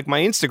people like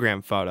my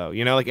Instagram photo.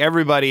 Like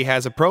everybody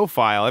has a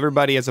profile.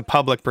 Everybody has a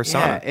public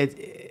persona. Yeah,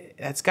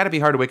 it's got to be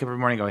hard to wake up every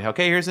morning going,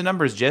 okay, here's the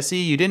numbers, Jesse.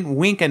 You didn't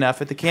wink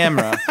enough at the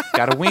camera.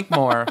 Got to wink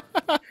more.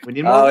 We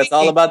need more it's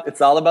all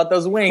about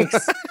those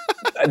winks.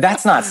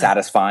 That's not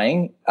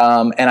satisfying.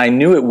 And I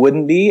knew it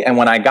wouldn't be. And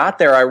when I got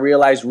there, I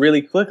realized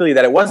really quickly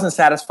that it wasn't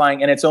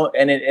satisfying, and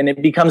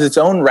it becomes its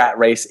own rat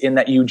race in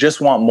that you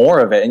just want more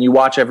of it. And you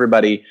watch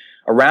everybody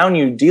around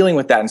you dealing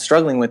with that and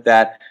struggling with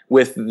that,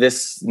 with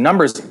this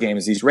numbers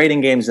games, these rating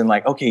games, and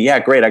like, okay, yeah,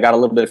 great. I got a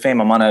little bit of fame.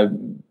 I'm on a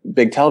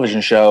big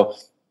television show,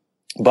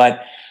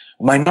 but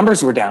my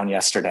numbers were down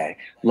yesterday.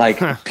 Like,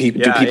 do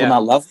people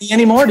not love me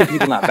anymore? Do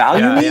people not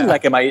value me? Yeah.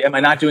 Like, am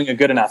I not doing a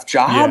good enough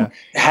job?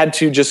 Yeah. Had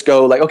to just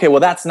go like, okay, well,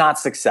 that's not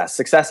success.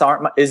 Success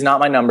is not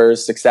my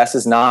numbers. Success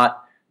is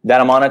not that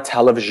I'm on a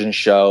television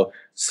show.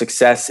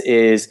 Success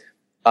is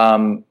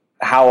how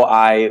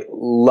I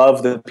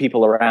love the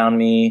people around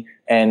me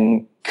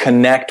and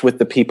connect with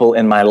the people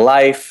in my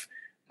life,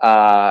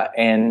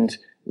 and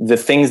the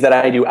things that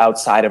I do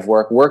outside of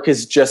work. Work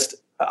is just,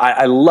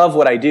 I love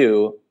what I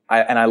do.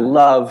 And I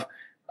love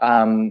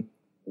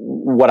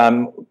what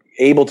I'm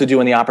able to do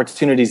and the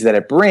opportunities that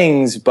it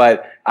brings,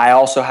 but I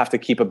also have to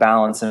keep a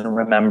balance and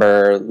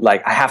remember,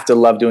 like, I have to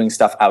love doing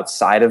stuff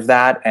outside of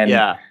that,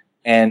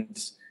 and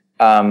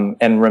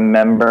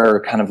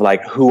remember kind of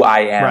like who I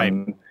am,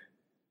 right,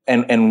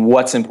 and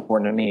what's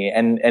important to me,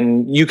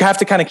 and you have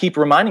to kind of keep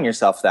reminding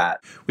yourself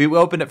that. We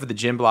opened up for the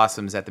Gin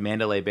Blossoms at the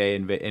Mandalay Bay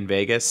in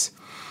Vegas.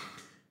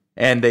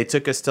 And they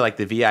took us to like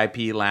the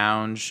VIP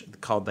lounge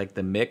called like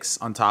the Mix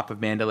on top of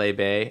Mandalay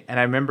Bay. And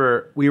I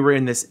remember we were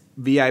in this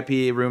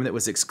VIP room that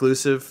was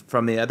exclusive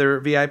from the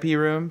other VIP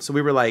room. So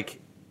we were like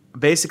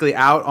basically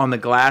out on the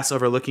glass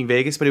overlooking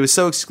Vegas, but it was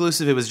so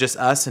exclusive. It was just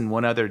us and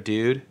one other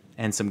dude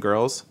and some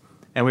girls.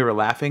 And we were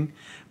laughing.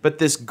 But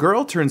this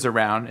girl turns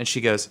around and she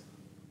goes,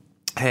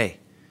 hey,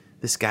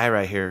 this guy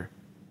right here,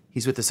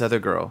 he's with this other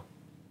girl.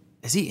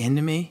 Is he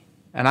into me?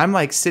 And I'm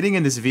like sitting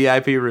in this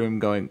VIP room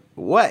going,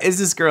 what is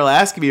this girl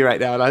asking me right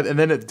now? And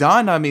then it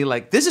dawned on me,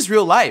 like, this is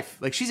real life.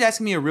 Like, she's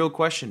asking me a real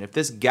question. If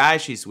this guy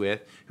she's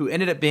with, who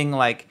ended up being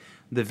like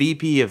the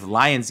VP of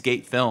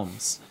Lionsgate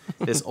Films,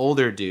 this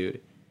older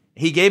dude,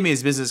 he gave me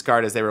his business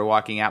card as they were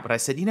walking out. But I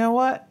said, you know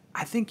what?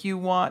 I think you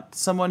want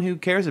someone who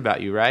cares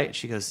about you, right?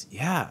 She goes,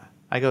 yeah.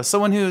 I go,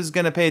 someone who's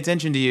going to pay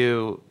attention to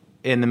you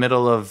in the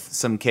middle of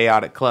some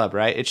chaotic club,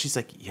 right? And she's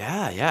like,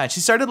 yeah. And she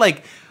started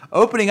like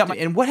opening up.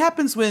 And what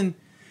happens when...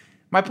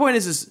 My point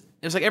is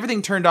it's like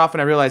everything turned off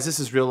and I realized this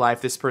is real life.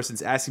 This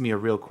person's asking me a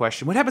real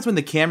question. What happens when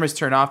the cameras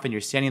turn off and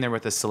you're standing there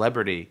with a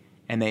celebrity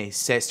and they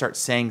start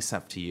saying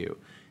stuff to you?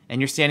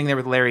 And you're standing there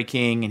with Larry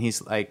King and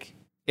he's like,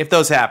 if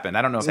those happen,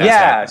 I don't know if that's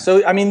happened.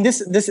 So, I mean,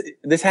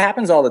 this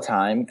happens all the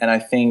time. And I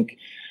think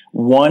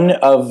one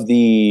of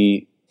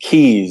the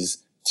keys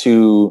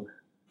to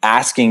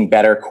asking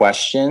better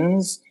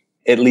questions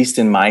at least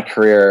in my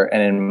career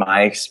and in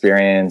my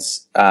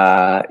experience,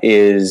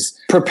 is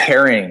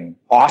preparing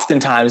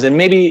oftentimes. And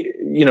maybe,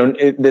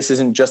 this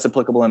isn't just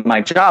applicable in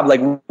my job.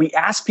 Like, we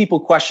ask people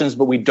questions,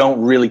 but we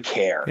don't really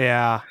care.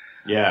 Yeah.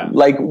 Yeah.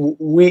 Like,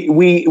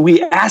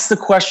 we ask the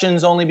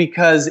questions only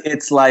because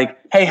it's like,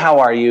 hey, how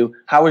are you?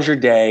 How was your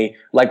day?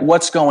 Like,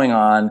 what's going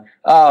on?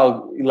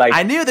 Oh, like,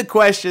 I knew the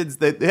questions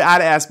that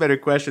I'd ask better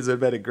questions would have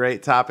been a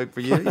great topic for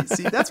you.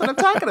 See, that's what I'm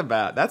talking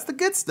about. That's the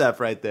good stuff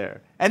right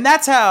there. And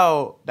that's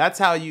how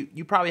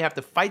you probably have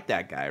to fight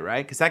that guy,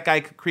 right? Because that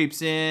guy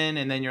creeps in,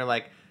 and then you're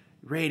like,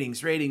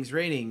 ratings.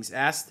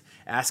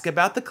 Ask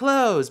about the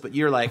clothes, but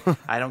you're like,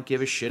 I don't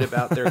give a shit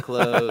about their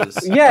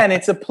clothes. Yeah, and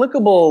it's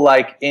applicable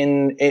like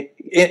in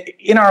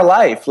our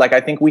life. Like,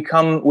 I think we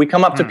come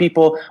up to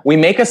people, we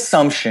make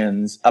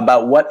assumptions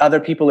about what other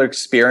people are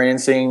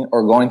experiencing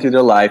or going through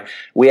their life.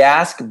 We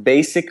ask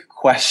basic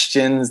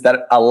questions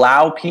that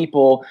allow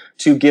people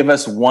to give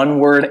us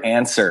one-word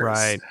answers.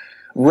 Right.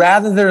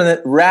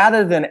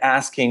 Rather than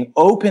asking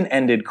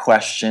open-ended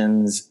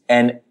questions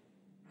and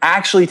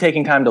actually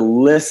taking time to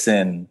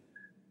listen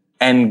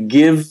and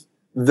give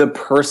the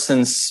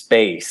person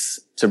space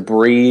to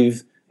breathe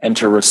and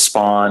to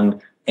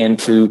respond and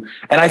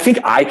I think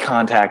eye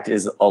contact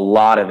is a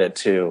lot of it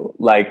too.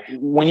 Like,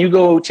 when you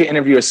go to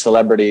interview a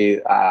celebrity,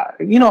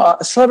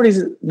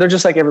 celebrities, they're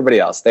just like everybody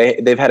else.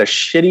 They've had a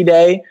shitty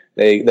day.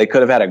 They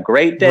could have had a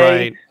great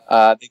day.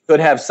 Right. They could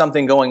have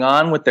something going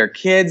on with their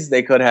kids.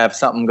 They could have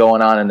something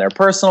going on in their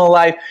personal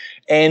life.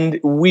 And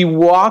we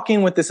walk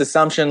in with this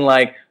assumption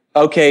like,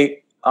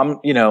 okay,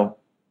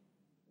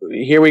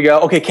 here we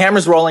go. Okay,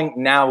 camera's rolling.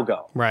 Now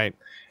go. Right.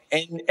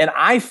 And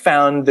I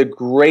found the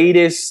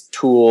greatest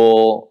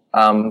tool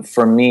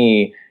for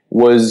me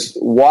was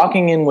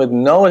walking in with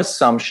no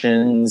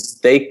assumptions.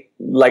 They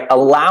like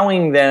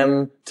allowing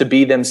them to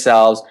be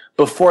themselves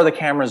before the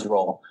cameras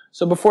roll.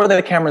 So before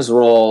the cameras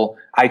roll,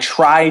 I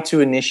try to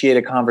initiate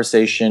a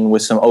conversation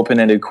with some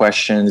open-ended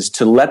questions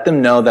to let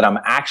them know that I'm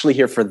actually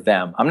here for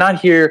them. I'm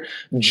not here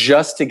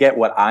just to get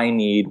what I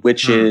need,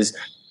 which is,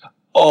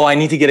 oh, I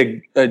need to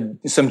get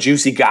some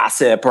juicy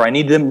gossip, or I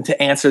need them to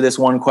answer this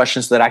one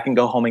question so that I can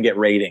go home and get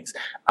ratings.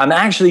 I'm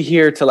actually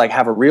here to like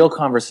have a real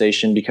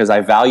conversation because I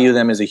value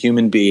them as a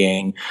human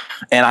being.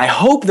 And I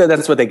hope that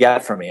that's what they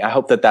get from me. I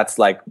hope that that's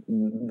like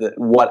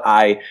what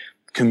I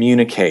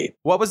communicate.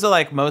 What was the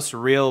like most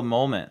real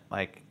moment,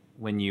 like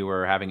when you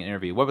were having an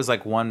interview? What was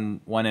like one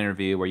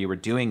interview where you were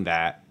doing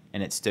that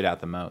and it stood out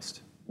the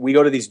most? We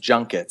go to these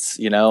junkets,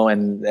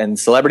 and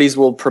celebrities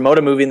will promote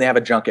a movie and they have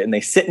a junket and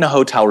they sit in a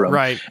hotel room.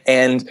 Right.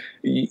 And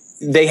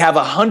they have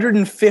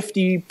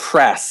 150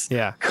 press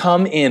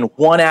come in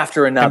one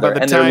after another.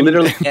 And they're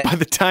literally by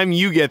the time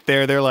you get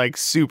there, they're like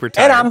super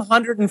tired. And I'm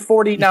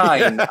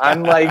 149.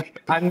 I'm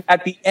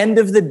at the end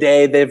of the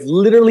day, they've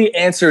literally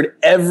answered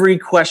every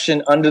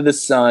question under the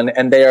sun.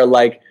 And they are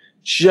like,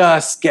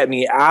 just get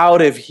me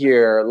out of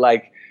here.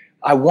 Like,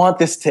 I want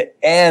this to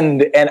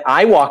end. And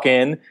I walk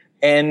in.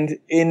 And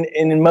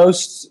in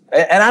most,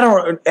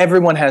 and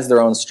everyone has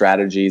their own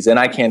strategies, and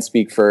I can't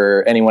speak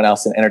for anyone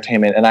else in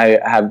entertainment.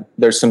 And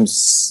there's some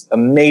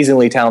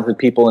amazingly talented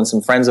people and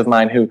some friends of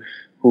mine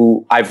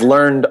who I've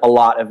learned a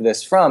lot of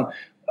this from.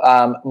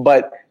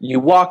 But you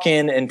walk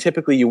in, and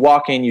typically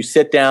you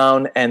sit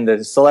down, and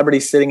the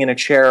celebrity's sitting in a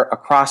chair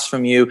across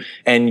from you,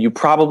 and you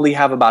probably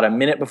have about a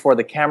minute before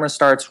the camera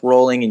starts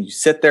rolling, and you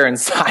sit there in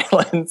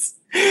silence.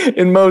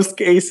 In most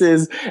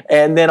cases,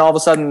 and then all of a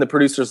sudden the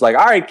producer's like,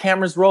 all right,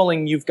 camera's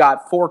rolling, you've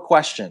got 4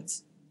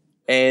 questions.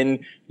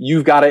 And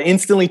you've got to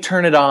instantly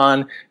turn it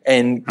on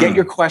and get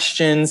your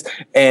questions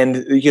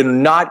and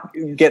not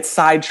get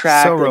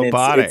sidetracked. So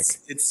robotic.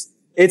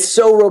 It's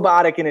so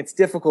robotic and it's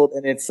difficult,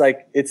 and it's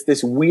like it's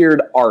this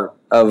weird art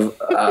of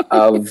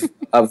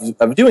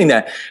doing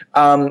that.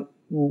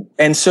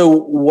 And so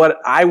what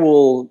I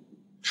will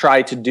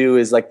try to do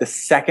is like the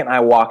second I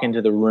walk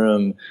into the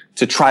room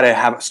to try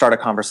to start a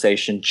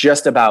conversation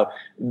just about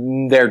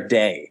their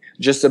day,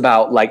 just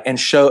about like, and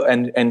show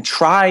and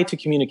try to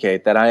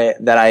communicate that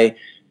I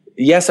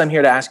yes, I'm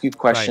here to ask you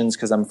questions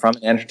because I'm from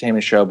an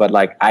entertainment show, but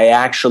like I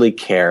actually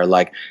care.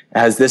 Like,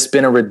 has this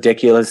been a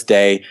ridiculous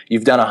day?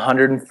 You've done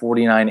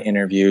 149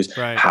 interviews.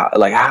 Right. How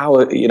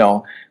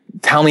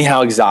tell me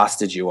how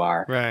exhausted you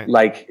are. Right.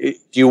 Like,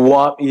 do you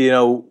want,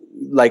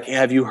 like,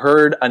 have you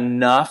heard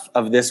enough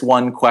of this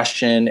one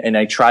question? And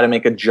I try to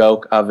make a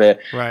joke of it.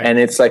 Right. And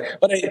it's like,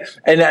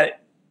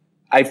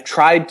 I've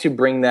tried to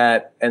bring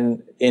that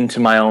into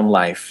my own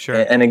life. Sure.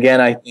 And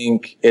again, I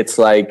think it's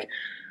like,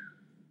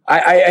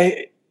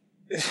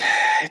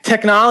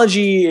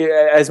 technology,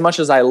 as much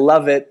as I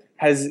love it,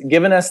 has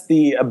given us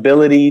the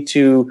ability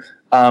to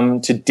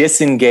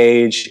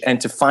disengage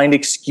and to find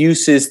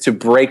excuses to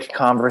break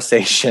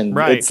conversation.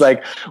 Right. It's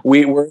like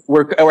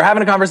we're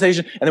having a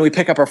conversation and then we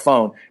pick up our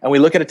phone and we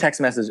look at a text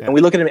message and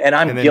we look at it, and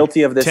I'm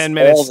guilty of this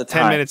all the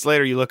time. 10 minutes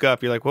later, you look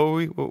up, you're like, what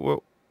am I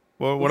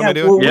Where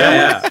doing?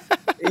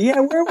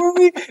 were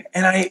we?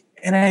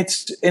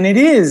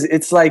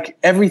 It's like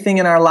everything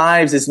in our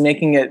lives is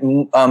making it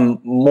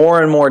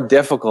more and more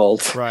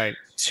difficult right.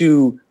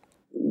 to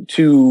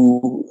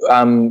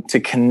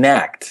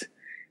connect.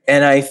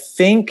 And I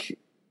think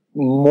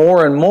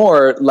more and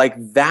more, like,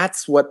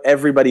 that's what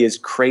everybody is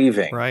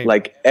craving. Right.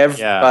 Like,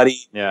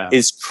 everybody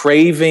is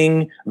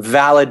craving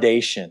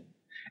validation,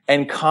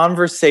 and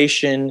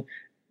conversation,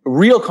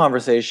 real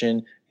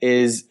conversation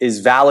is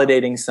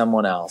validating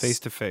someone else face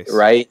to face.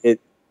 Right.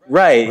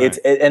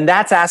 And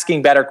that's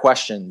asking better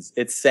questions.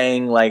 It's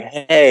saying like,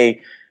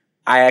 hey,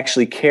 I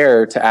actually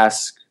care to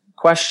ask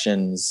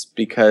questions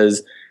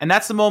because. And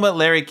that's the moment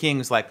Larry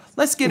King's like,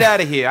 let's get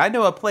out of here. I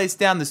know a place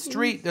down the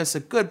street. There's a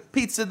good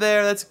pizza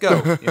there. Let's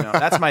go. You know,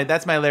 that's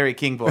my Larry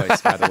King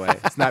voice, by the way.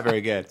 It's not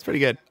very good. It's pretty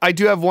good. I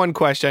do have one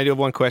question.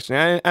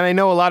 And I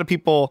know a lot of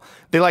people,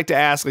 they like to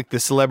ask like the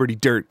celebrity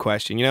dirt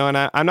question, you know, and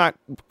I'm not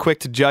quick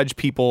to judge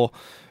people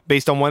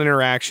based on one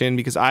interaction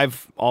because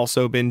I've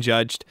also been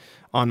judged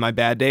on my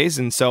bad days.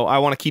 And so I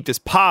want to keep this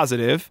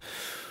positive.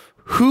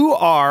 Who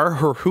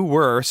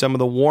were some of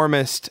the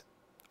warmest,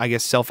 I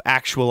guess,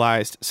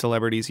 self-actualized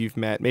celebrities you've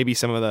met? Maybe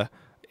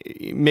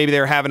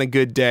they're having a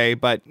good day,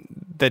 but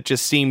that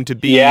just seemed to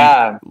be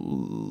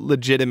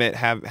legitimate,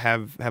 have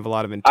a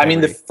lot of integrity. I mean,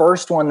 the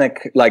first one that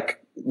like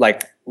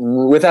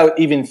without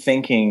even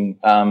thinking,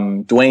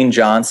 Dwayne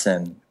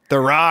Johnson. The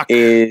Rock.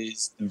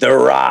 Is The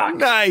Rock.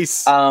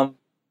 Nice.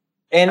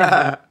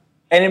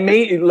 And it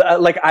made,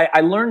 like,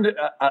 I learned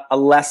a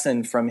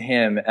lesson from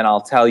him, and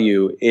I'll tell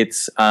you,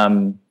 it's,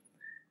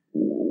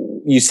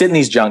 you sit in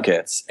these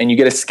junkets and you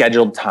get a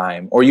scheduled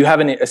time, or you have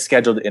a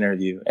scheduled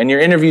interview, and your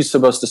interview is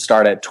supposed to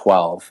start at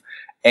 12,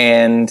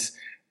 and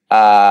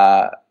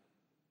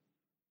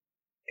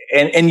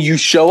you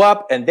show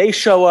up and they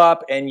show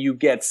up and you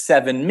get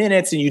 7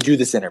 minutes and you do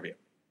this interview.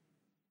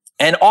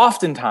 And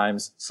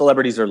oftentimes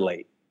celebrities are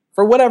late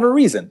for whatever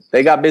reason.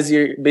 They got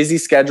busy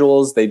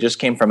schedules. They just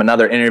came from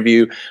another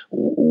interview,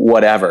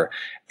 whatever.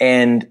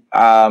 And,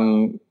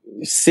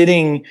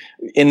 sitting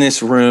in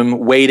this room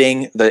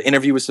waiting, the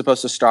interview was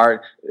supposed to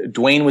start.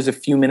 Dwayne was a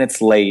few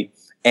minutes late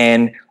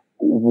and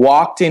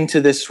walked into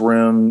this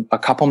room a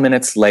couple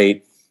minutes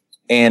late.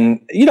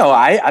 And, you know,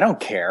 I don't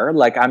care.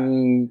 Like,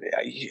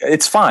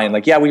 it's fine.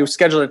 Like, yeah, we were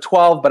scheduled at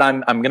 12, but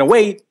I'm going to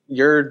wait.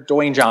 You're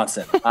Dwayne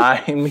Johnson.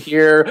 I'm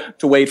here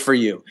to wait for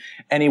you.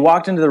 And he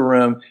walked into the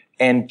room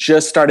and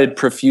just started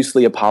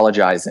profusely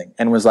apologizing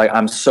and was like,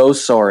 I'm so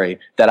sorry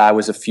that I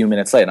was a few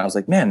minutes late. And I was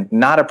like, man,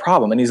 not a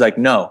problem. And he's like,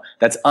 no,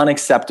 that's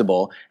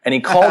unacceptable. And he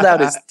called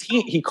out his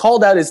team. He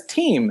called out his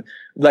team,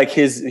 like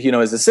his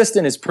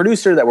assistant, his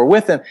producer that were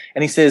with him.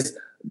 And he says,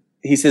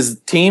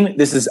 team,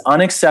 this is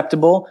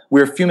unacceptable.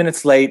 We're a few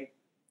minutes late.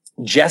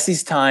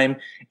 Jesse's time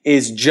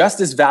is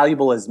just as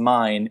valuable as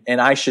mine. And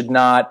I should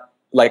not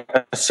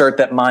assert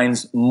that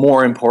mine's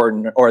more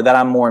important or that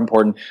I'm more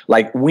important.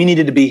 Like, we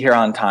needed to be here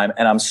on time,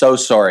 and I'm so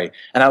sorry.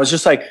 And I was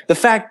just like, the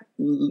fact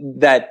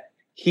that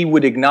he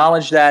would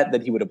acknowledge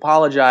that he would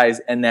apologize,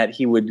 and that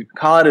he would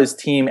call out his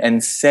team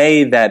and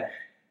say that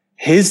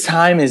his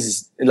time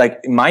is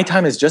like, my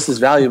time is just as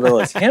valuable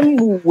as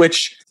him,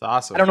 which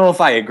awesome. I don't know if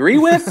I agree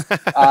with.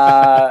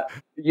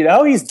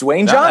 He's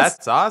Dwayne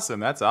Johnson.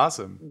 That's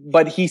awesome.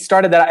 But he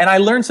started that, and I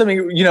learned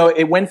something. You know,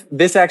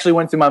 this actually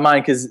went through my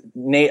mind because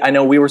Nate, I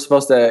know we were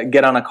supposed to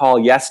get on a call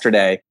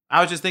yesterday.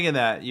 I was just thinking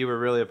that you were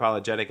really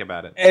apologetic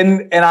about it,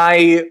 and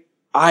I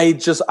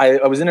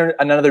was in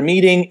another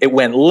meeting. It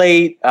went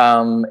late,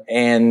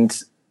 and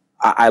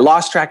I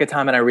lost track of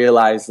time, and I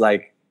realized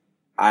like.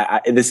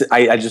 I'm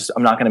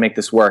not going to make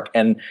this work.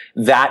 And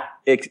that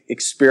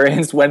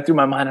experience went through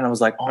my mind, and I was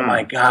like, oh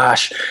my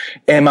gosh,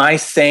 am I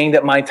saying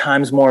that my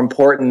time's more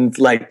important?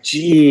 Like,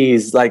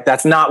 geez, like,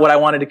 that's not what I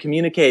wanted to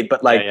communicate.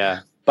 But like,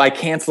 by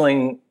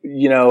canceling,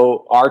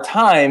 our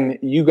time,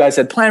 you guys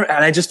had planned,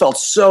 and I just felt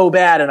so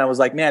bad. And I was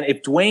like, man,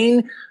 if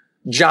Dwayne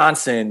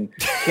Johnson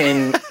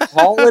can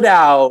call it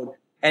out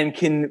and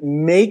can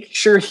make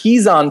sure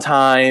he's on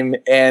time,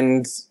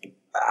 and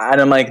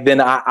I'm like,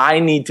 then I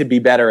need to be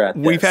better at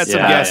this. We've had some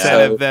guests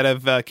that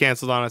have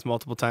canceled on us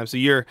multiple times. So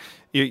you're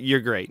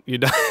great. You're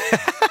done.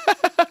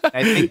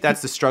 I think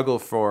that's the struggle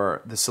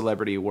for the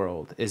celebrity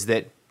world, is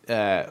that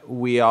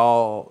we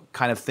all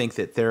kind of think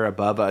that they're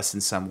above us in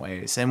some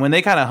ways. And when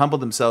they kind of humble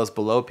themselves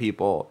below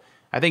people,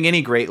 I think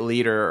any great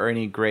leader or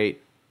any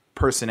great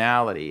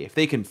personality, if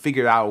they can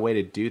figure out a way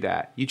to do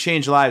that, you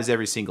change lives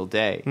every single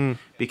day.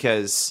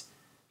 Because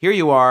here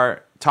you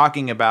are,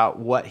 talking about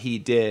what he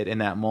did in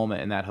that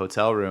moment in that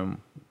hotel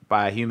room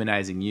by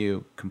humanizing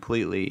you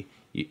completely.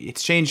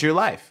 It's changed your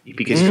life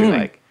because you're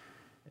like,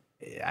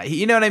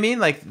 you know what I mean?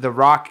 Like, The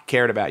Rock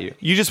cared about you.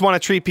 You just want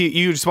to treat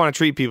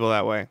people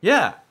that way.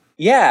 Yeah.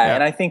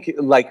 And I think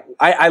like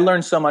I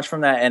learned so much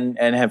from that,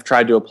 and have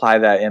tried to apply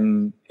that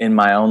in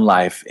my own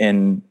life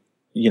in,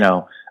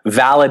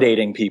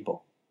 validating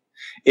people.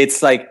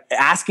 It's like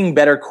asking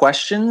better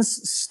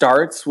questions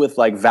starts with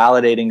like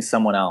validating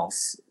someone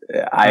else.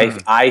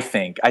 I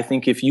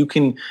think if you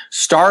can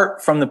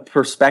start from the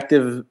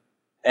perspective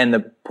and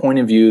the point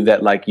of view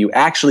that like you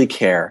actually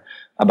care,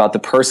 about the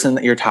person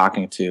that you're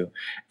talking to,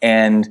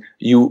 and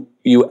you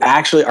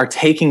actually are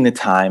taking the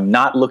time,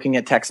 not looking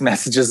at text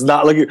messages,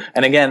 not looking.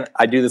 And again,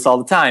 I do this all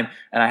the time,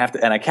 and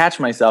I catch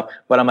myself,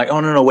 but I'm like,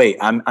 oh no, wait,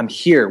 I'm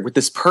here with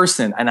this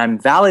person, and I'm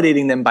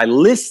validating them by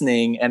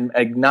listening and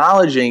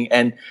acknowledging,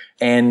 and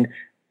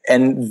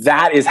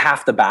that is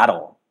half the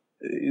battle.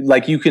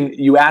 Like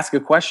you ask a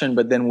question,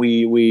 but then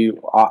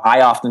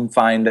I often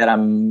find that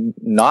I'm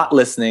not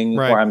listening,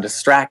 or I'm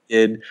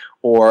distracted,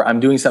 or I'm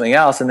doing something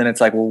else. And then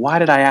it's like, well, why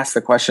did I ask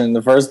the question in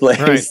the first place?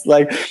 Right.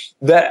 Like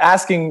that,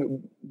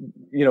 asking,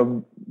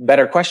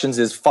 better questions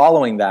is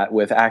following that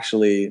with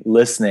actually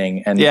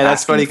listening and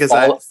that's funny because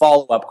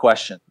follow up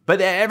question.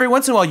 But every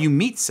once in a while you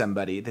meet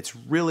somebody that's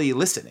really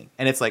listening,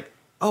 and it's like,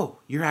 oh,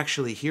 you're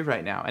actually here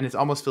right now. And it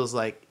almost feels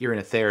like you're in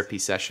a therapy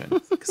session.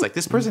 Because like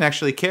this person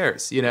actually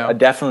cares,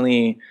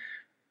 Definitely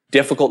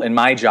difficult in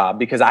my job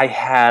because I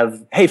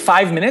have,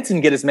 5 minutes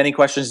and get as many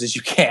questions as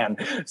you can.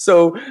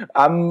 So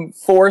I'm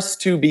forced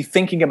to be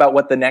thinking about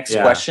what the next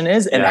question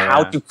is and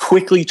how to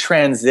quickly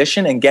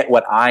transition and get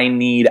what I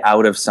need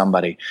out of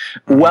somebody.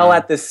 While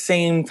at the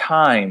same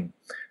time,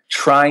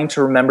 trying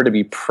to remember to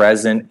be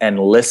present and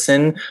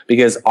listen,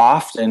 because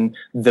often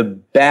the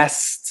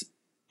best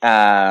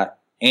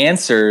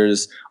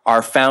answers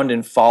are found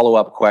in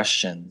follow-up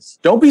questions.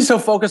 Don't be so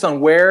focused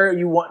on where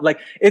you want, like,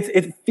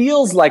 it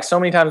feels like so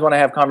many times when I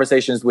have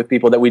conversations with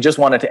people that we just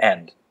want it to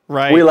end.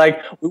 Right.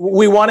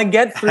 We want to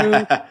get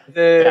through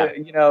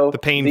the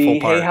painful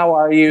part. Hey, how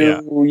are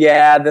you?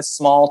 Yeah, the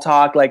small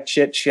talk, like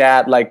chit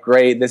chat, like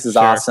great, this is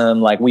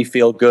awesome, like we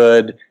feel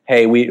good.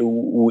 Hey, we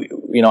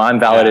I'm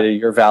validated,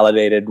 you're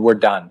validated, we're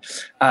done.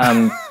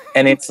 And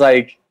it's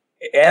like,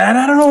 and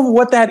I don't know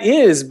what that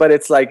is, but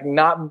it's like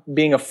not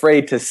being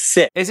afraid to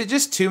sit. Is it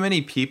just too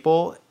many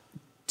people,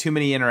 too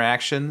many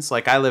interactions?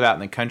 Like I live out in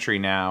the country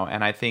now,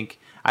 and I think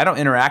I don't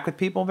interact with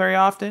people very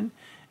often.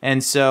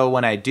 And so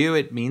when I do,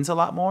 it means a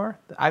lot more,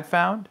 I've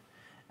found.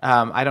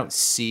 I don't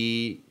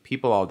see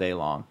people all day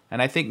long.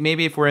 And I think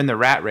maybe if we're in the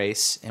rat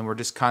race and we're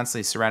just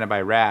constantly surrounded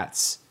by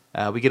rats,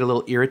 we get a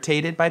little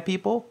irritated by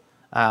people.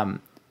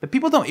 But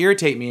people don't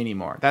irritate me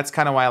anymore. That's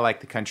kind of why I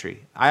like the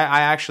country.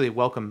 I actually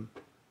welcome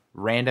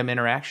random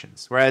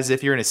interactions. Whereas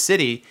if you're in a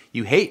city,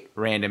 you hate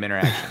random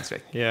interactions.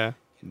 Like,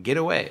 get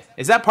away.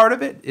 Is that part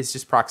of it? It's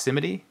just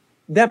proximity?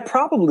 That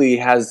probably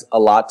has a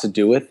lot to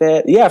do with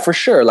it. Yeah, for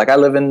sure. Like I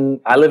live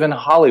in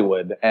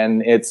Hollywood,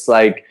 and it's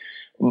like,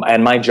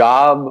 and my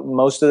job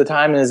most of the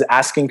time is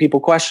asking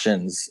people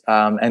questions.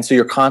 And so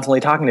you're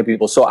constantly talking to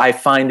people. So I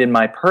find in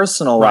my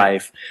personal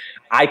life,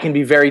 I can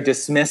be very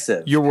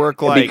dismissive. Your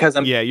work life,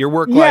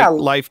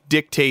 life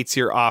dictates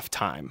your off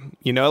time.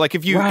 Like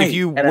if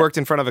you worked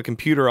in front of a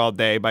computer all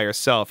day by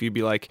yourself, you'd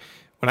be like,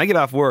 when I get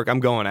off work, I'm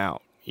going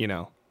out.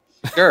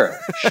 Sure.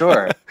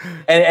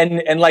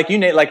 And like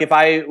Nate, like if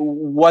I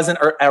wasn't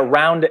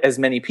around as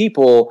many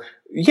people,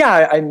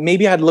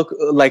 I'd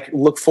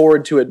look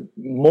forward to it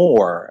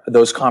more,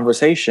 those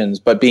conversations.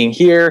 But being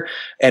here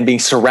and being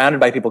surrounded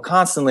by people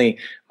constantly,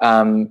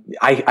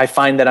 I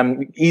find that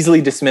I'm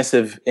easily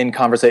dismissive in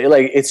conversation.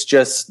 Like it's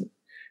just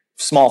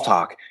small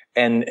talk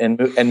and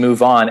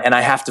move on. And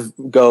I have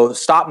to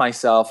stop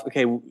myself.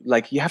 Okay,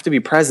 like you have to be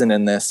present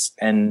in this,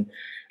 and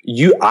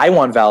I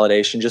want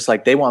validation just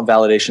like they want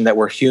validation, that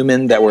we're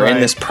human, that we're in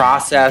this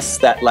process,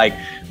 that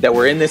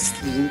we're in this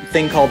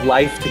thing called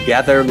life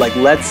together. Like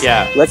let's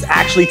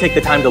actually take the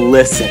time to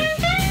listen.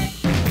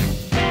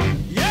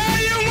 Yeah,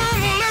 you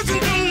wanna listen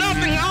to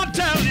nothing I'll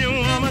tell you,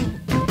 woman.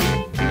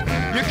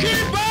 You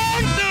keep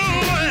on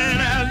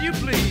doing as you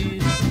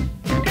please.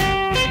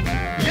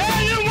 Yeah,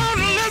 you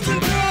wanna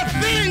listen to a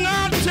thing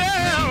I'll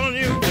tell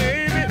you,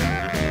 baby.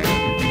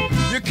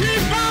 You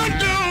keep on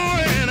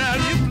doing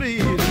as you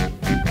please.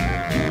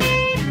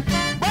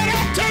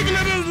 Taking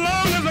it as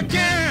long as I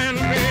can,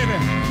 baby.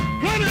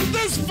 When is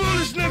this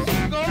foolishness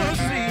gonna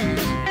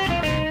cease?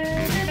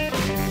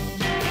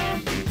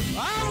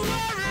 I'm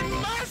worried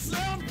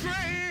myself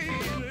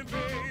crazy,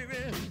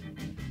 baby.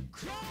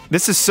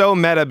 This is so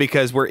meta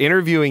because we're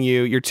interviewing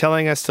you, you're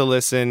telling us to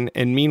listen,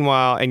 and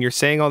you're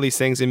saying all these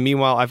things, and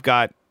meanwhile, I've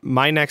got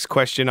my next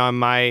question on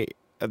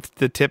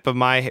the tip of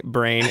my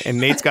brain, and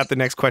Nate's got the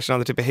next question on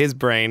the tip of his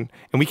brain,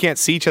 and we can't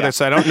see each other,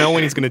 so I don't know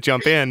when he's going to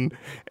jump in,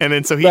 and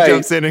then so he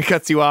jumps in and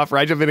cuts you off, or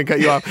I jump in and cut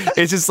you off.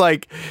 It's just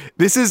like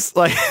this is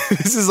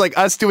like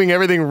us doing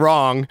everything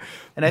wrong.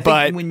 And I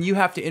think when you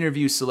have to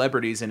interview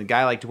celebrities, and a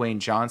guy like Dwayne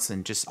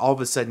Johnson just all of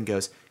a sudden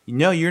goes,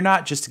 you're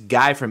not just a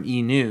guy from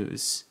E!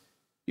 News,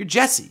 you're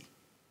Jesse.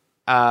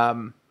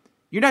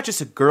 You're not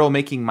just a girl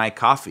making my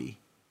coffee,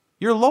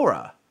 you're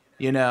Laura.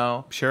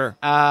 Sure.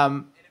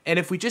 And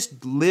if we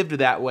just lived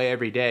that way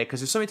every day,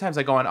 because there's so many times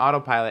I go on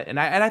autopilot, and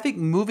I think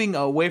moving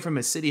away from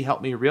a city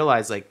helped me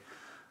realize, like,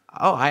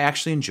 oh, I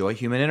actually enjoy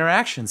human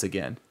interactions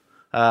again.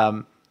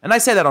 And I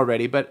say that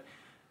already, but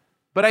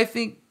I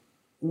think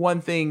one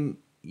thing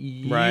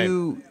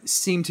you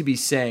seem to be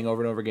saying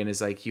over and over again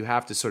is like you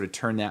have to sort of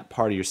turn that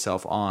part of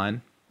yourself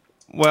on.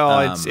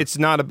 Well, it's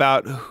not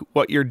about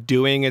what you're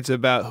doing; it's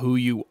about who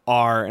you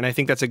are, and I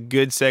think that's a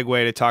good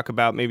segue to talk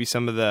about maybe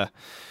some of the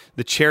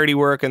the charity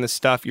work and the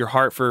stuff, your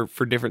heart for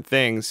different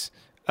things.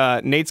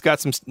 Nate's got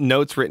some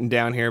notes written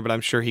down here, but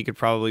I'm sure he could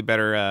probably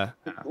better.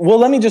 Well,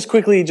 let me just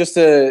quickly, just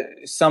to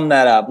sum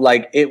that up,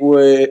 like it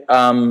would,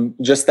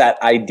 just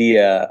that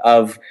idea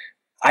of,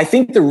 I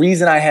think the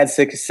reason I had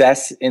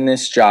success in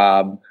this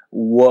job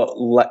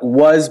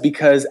was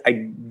because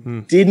I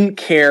didn't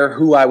care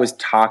who I was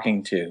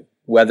talking to,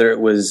 whether it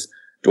was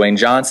Dwayne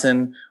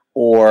Johnson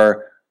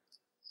or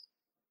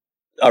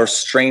a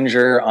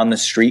stranger on the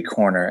street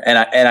corner. And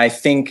I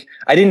think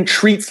I didn't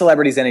treat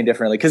celebrities any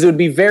differently, because it would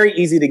be very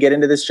easy to get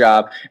into this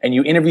job and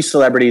you interview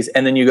celebrities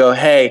and then you go,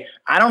 hey,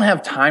 I don't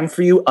have time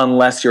for you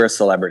unless you're a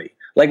celebrity.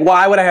 Like,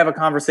 why would I have a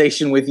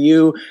conversation with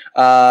you,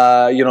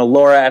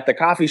 Laura at the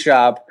coffee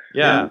shop?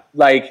 Yeah.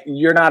 Like,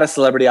 you're not a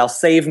celebrity. I'll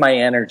save my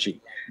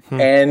energy.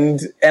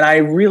 And I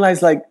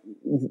realized, like,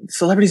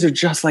 celebrities are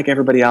just like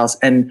everybody else,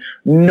 and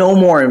no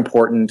more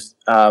important.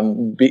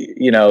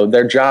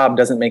 Their job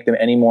doesn't make them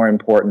any more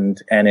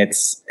important, and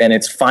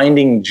it's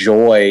finding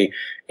joy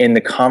in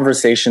the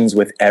conversations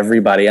with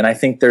everybody. And I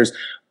think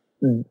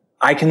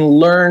I can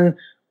learn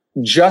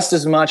just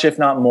as much, if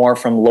not more,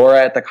 from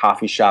Laura at the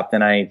coffee shop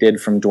than I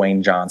did from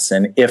Dwayne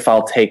Johnson, if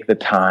I'll take the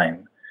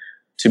time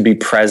to be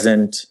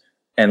present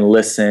and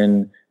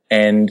listen,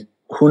 and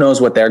who knows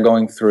what they're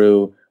going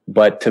through,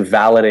 but to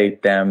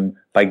validate them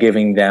by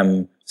giving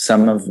them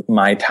some of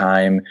my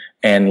time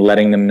and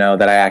letting them know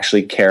that I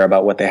actually care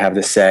about what they have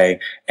to say.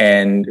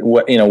 And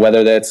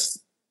whether that's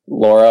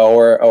Laura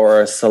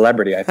or a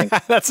celebrity, I think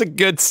that's a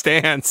good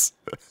stance.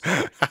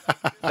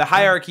 The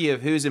hierarchy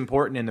of who's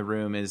important in the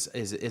room is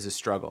a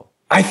struggle.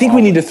 I think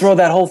we need to throw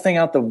that whole thing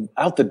out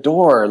the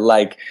door.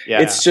 Like,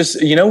 it's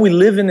just, we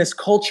live in this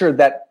culture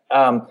that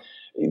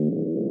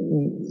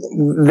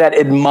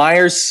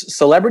admires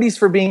celebrities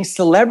for being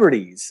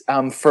celebrities,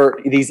 for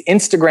these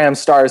Instagram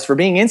stars for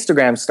being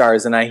Instagram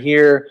stars. And I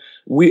hear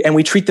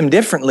we treat them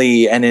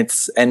differently, and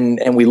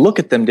we look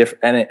at them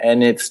different,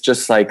 and it's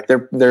just like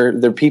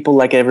they're people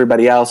like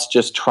everybody else,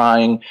 just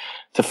trying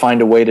to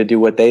find a way to do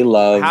what they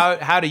love.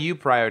 How do you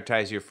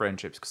prioritize your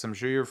friendships? Because I'm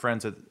sure you're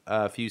friends with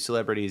a few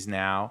celebrities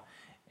now,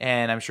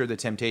 and I'm sure the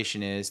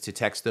temptation is to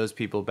text those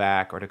people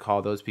back, or to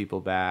call those people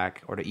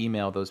back, or to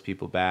email those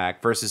people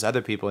back, versus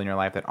other people in your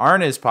life that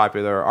aren't as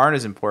popular or aren't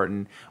as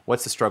important.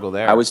 What's the struggle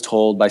there? I was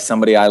told by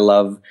somebody I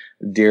love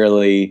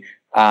dearly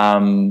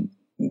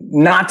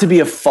not to be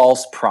a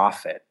false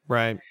prophet.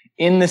 Right.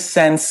 In the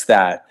sense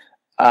that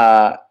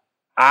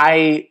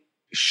I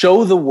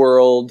show the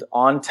world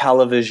on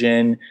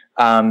television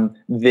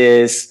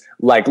this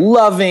like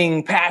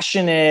loving,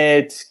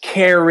 passionate,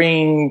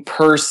 caring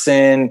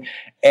person.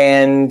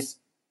 And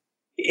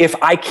if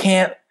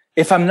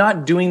I'm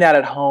not doing that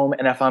at home,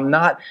 and if I'm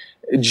not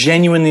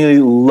genuinely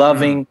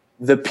loving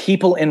the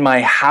people in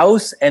my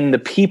house and the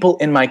people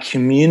in my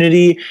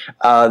community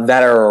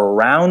that are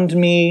around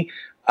me,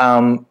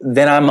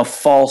 then I'm a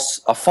false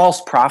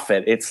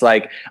prophet. It's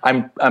like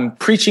I'm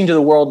preaching to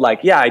the world, like,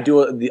 yeah, I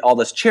do all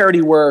this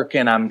charity work,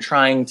 and I'm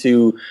trying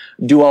to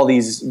do all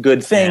these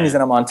good things,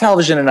 and I'm on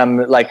television, and I'm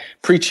like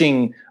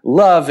preaching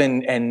love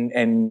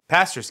and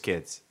pastor's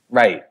kids,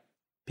 right?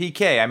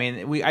 PK. I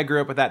mean, I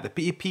grew up with that. The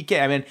PK.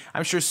 I mean,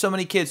 I'm sure so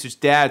many kids whose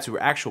dads who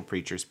were actual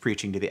preachers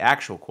preaching to the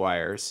actual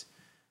choirs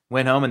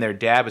went home and their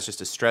dad was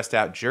just a stressed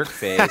out jerk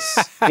face.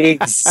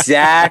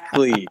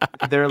 Exactly.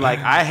 They're like,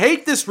 I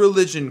hate this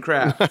religion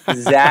crap.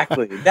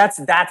 Exactly.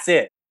 That's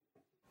it.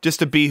 Just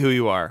to be who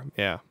you are.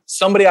 Yeah.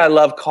 Somebody I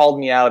love called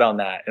me out on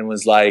that and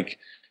was like,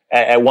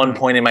 at one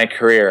point in my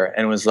career,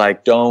 and was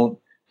like, don't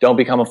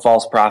become a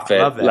false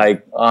prophet,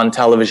 like on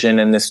television,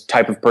 and this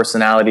type of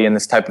personality and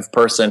this type of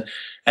person.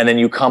 And then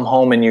you come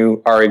home and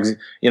you are,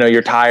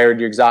 you're tired,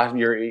 you're exhausted,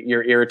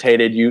 you're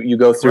irritated, you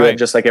go through it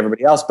just like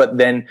everybody else. But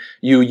then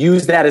you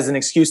use that as an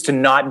excuse to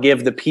not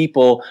give the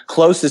people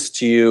closest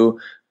to you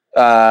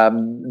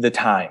the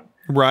time.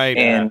 Right.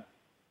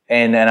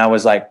 And I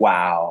was like,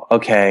 wow,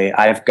 okay,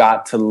 I've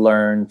got to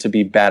learn to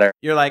be better.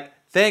 You're like,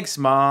 thanks,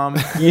 Mom.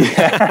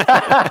 Yeah.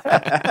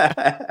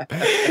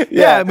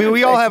 I mean,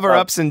 we all have our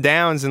ups and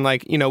downs, and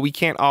like, we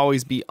can't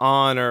always be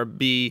on or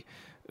be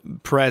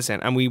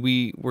present. I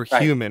mean, we're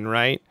human,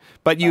 right?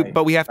 But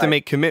we have to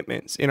make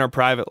commitments in our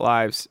private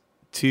lives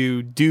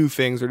to do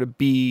things or to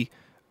be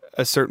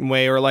a certain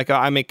way, or like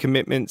I make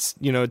commitments,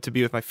 to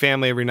be with my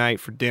family every night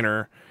for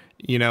dinner,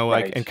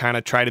 like, and kind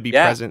of try to be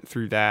present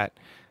through that.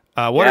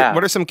 What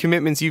are some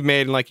commitments you've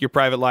made in like your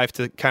private life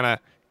to kind of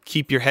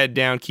keep your head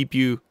down, keep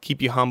you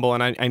humble?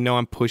 And I know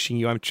I'm pushing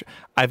you.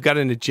 I've got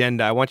an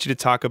agenda. I want you to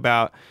talk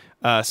about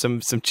some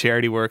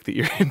charity work that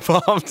you're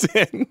involved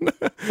in.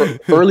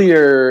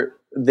 Earlier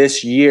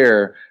this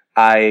year,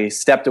 I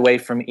stepped away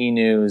from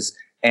E-News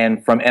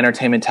and from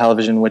entertainment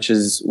television, which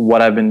is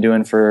what I've been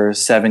doing for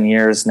 7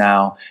 years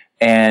now,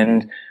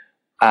 and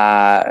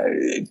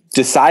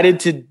decided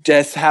to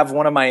just have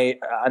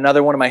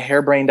another one of my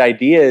harebrained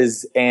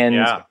ideas, and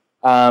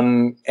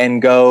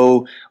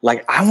go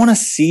like, I want to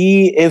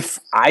see if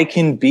I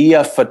can be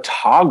a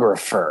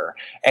photographer.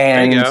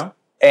 And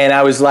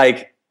I was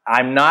like,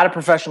 I'm not a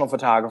professional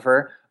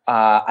photographer.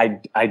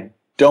 I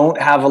don't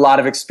have a lot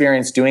of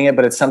experience doing it,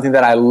 but it's something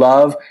that I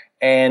love.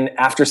 And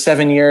after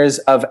 7 years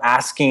of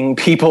asking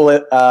people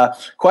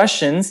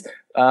questions,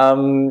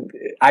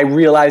 I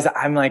realized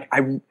I'm like,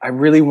 I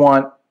really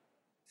want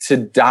to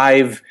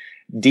dive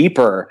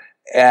deeper,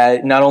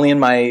 not only in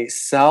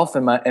myself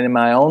and in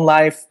my own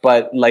life,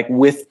 but like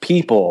with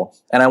people.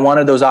 And I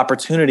wanted those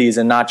opportunities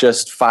and not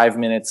just 5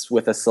 minutes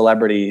with a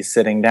celebrity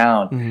sitting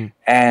down.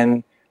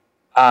 Mm-hmm.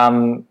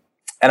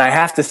 And I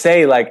have to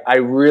say, like, I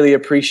really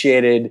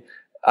appreciated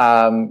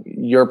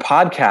your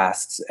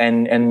podcasts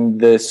and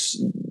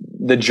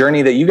the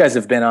journey that you guys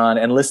have been on,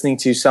 and listening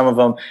to some of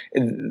them.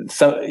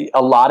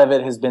 A lot of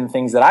it has been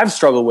things that I've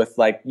struggled with.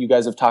 Like, you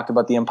guys have talked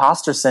about the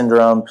imposter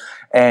syndrome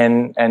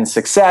and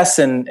success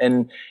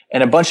and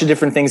a bunch of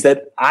different things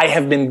that I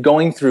have been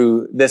going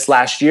through this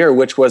last year,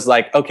 which was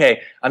like,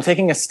 okay, I'm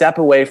taking a step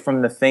away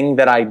from the thing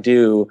that I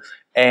do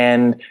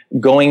and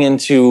going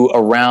into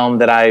a realm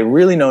that I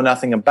really know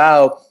nothing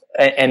about.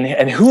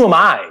 And who am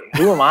I?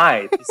 Who am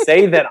I to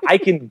say that I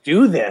can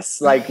do this?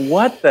 Like,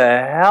 what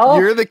the hell?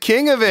 You're the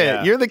king of it.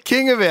 Yeah. You're the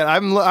king of it.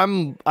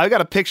 I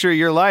got a picture of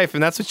your life,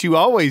 and that's what you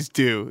always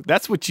do.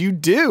 That's what you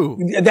do.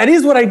 That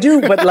is what I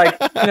do. But like,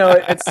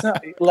 it's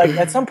not, like,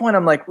 at some point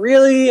I'm like,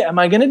 really? Am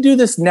I going to do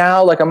this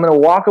now? Like, I'm going to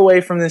walk away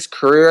from this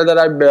career that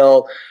I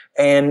built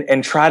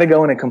and try to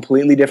go in a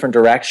completely different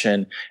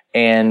direction.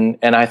 And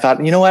I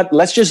thought, you know what?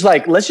 Let's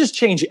just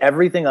change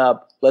everything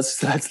up.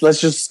 Let's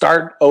just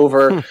start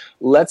over.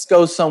 Let's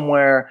go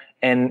somewhere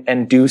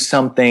and do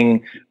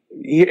something.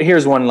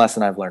 Here's one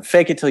lesson I've learned: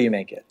 fake it till you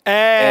make it.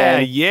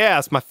 Yeah,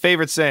 it's my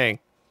favorite saying.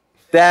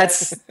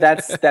 That's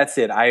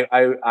it.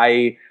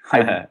 I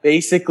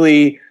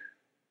basically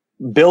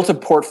built a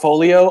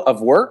portfolio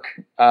of work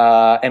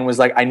and was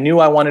like, I knew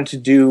I wanted to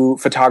do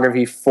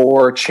photography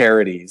for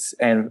charities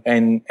and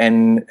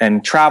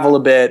travel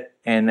a bit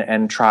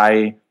and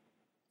try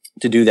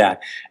to do that.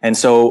 And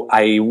so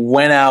I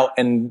went out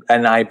and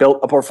I built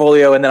a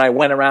portfolio, and then I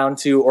went around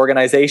to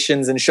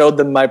organizations and showed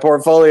them my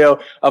portfolio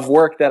of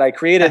work that I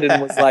created, and I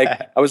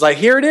was like,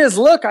 here it is.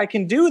 Look, I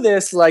can do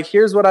this. Like,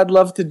 here's what I'd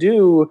love to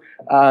do.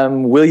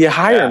 Will you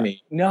hire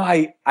me? No,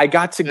 I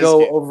got to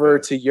go over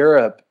to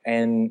Europe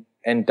and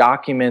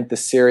document the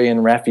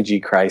Syrian refugee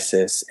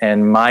crisis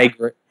and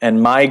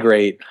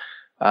migrate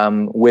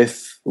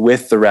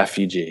with the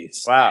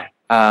refugees. Wow.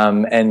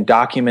 And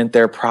document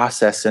their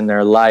process and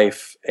their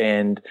life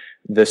and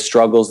the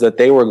struggles that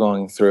they were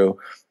going through,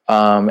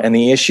 and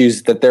the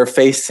issues that they're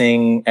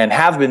facing and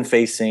have been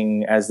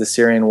facing as the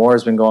Syrian war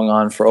has been going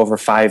on for over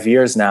 5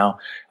 years now,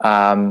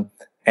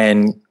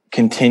 and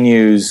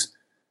continues.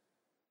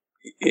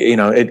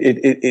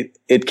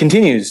 It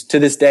continues to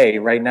this day.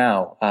 Right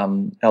now,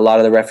 a lot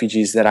of the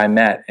refugees that I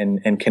met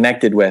and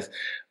connected with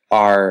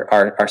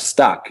are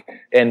stuck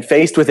and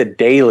faced with it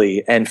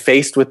daily, and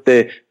faced with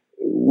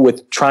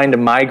trying to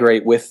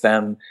migrate with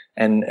them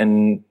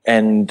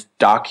and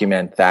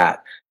document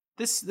that.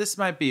 This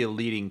might be a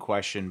leading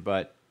question,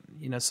 but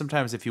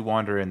sometimes if you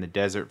wander in the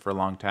desert for a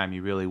long time,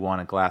 you really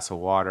want a glass of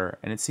water.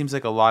 And it seems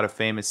like a lot of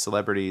famous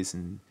celebrities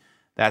and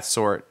that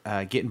sort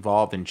get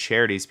involved in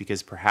charities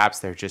because perhaps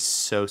they're just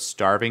so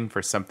starving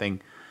for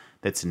something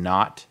that's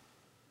not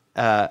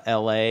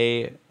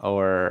LA,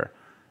 or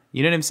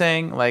you know what I'm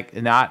saying? Like,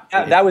 not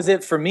that was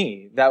it for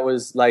me. That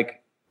was like,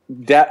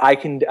 I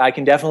can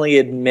definitely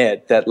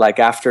admit that, like,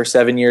 after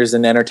 7 years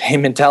in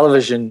entertainment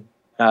television,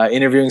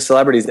 interviewing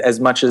celebrities, as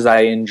much as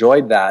I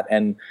enjoyed that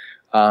and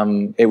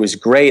it was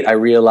great, I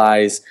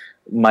realized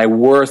my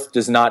worth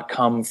does not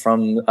come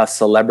from a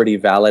celebrity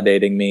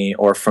validating me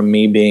or from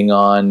me being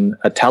on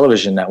a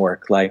television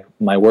network. Like,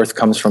 my worth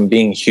comes from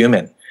being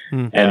human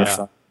and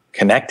from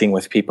connecting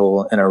with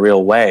people in a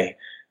real way.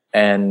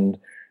 And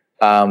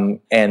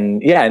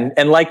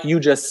like you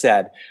just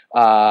said,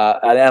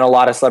 and a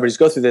lot of celebrities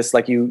go through this.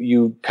 Like,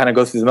 you kind of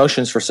go through the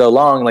motions for so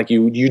long. Like,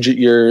 you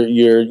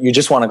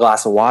just want a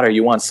glass of water.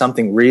 You want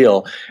something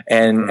real.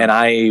 And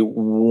I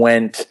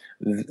went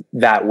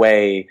that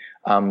way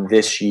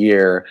this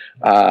year,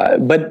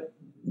 but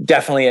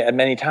definitely at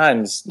many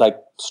times, like,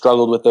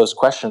 struggled with those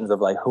questions of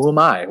like, who am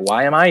I?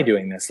 Why am I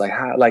doing this? Like,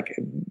 how,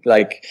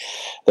 like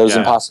those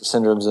imposter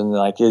syndromes,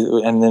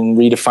 and then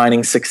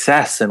redefining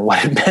success and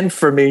what it meant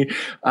for me,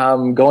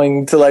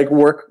 going to like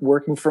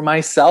working for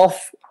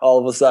myself all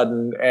of a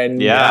sudden,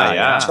 and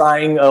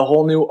trying a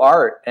whole new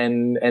art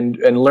and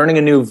learning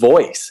a new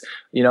voice.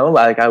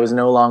 Like, I was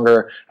no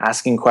longer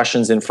asking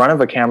questions in front of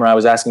a camera. I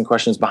was asking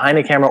questions behind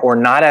a camera, or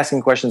not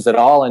asking questions at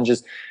all, and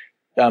just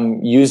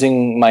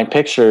using my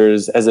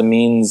pictures as a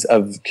means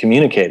of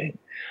communicating.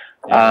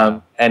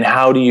 And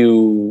how do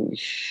you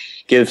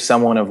give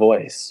someone a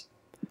voice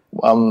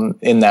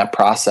in that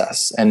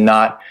process, and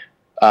not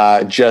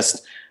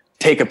just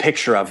take a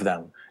picture of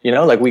them?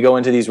 Like, we go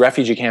into these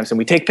refugee camps and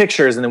we take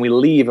pictures and then we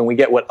leave and we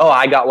get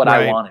I got what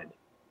I wanted.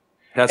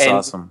 That's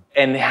awesome.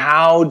 And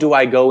how do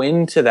I go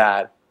into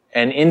that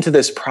and into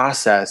this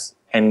process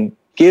and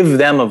give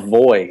them a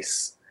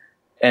voice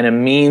and a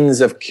means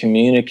of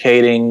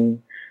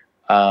communicating?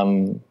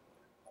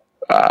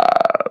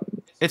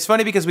 It's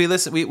funny because we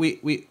listen.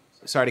 We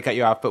sorry to cut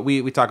you off, but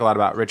we talk a lot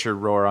about Richard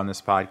Rohr on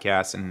this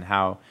podcast and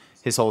how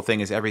his whole thing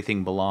is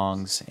everything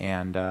belongs.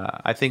 And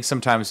I think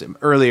sometimes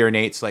earlier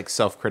Nate's like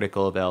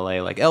self-critical of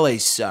LA, like LA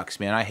sucks,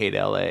 man. I hate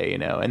LA, you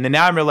know. And then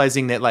now I'm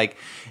realizing that like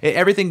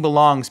everything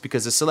belongs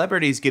because the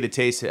celebrities get a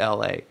taste of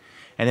LA,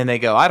 and then they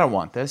go, I don't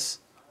want this.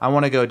 I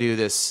want to go do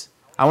this.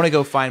 I want to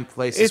go find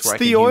places where I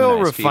can It's the oil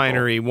humanize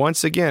refinery. people.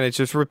 Once again, it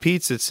just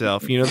repeats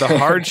itself. You know, the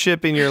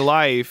hardship in your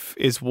life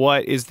is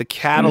what is the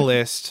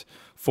catalyst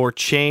for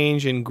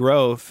change and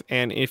growth.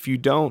 And if you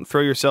don't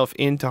throw yourself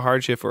into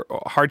hardship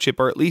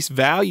or at least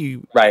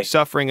value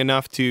suffering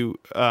enough to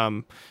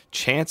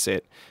chance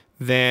it,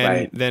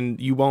 then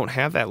you won't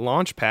have that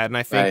launch pad. And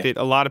I think that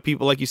a lot of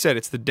people, like you said,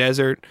 it's the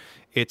desert,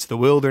 it's the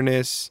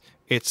wilderness,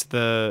 it's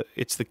the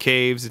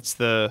caves, it's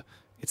the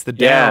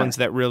downs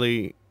that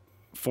really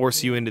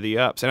force you into the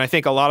ups. And I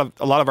think a lot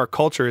of our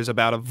culture is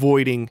about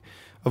avoiding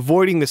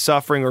the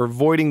suffering or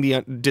avoiding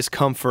the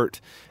discomfort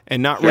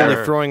and not really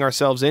throwing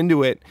ourselves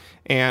into it.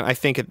 And I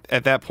think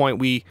at that point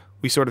we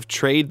sort of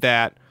trade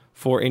that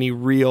for any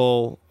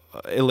real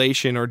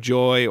elation or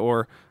joy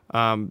or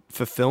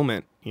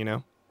fulfillment, you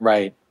know?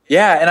 Right.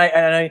 Yeah.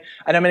 And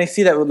I mean, I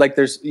see that with, like,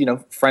 there's, you know,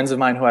 friends of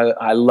mine who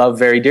I love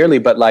very dearly,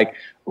 but like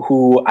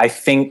who I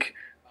think,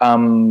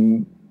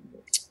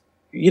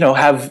 you know,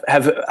 have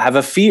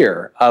a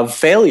fear of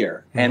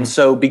failure. Mm-hmm. And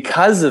so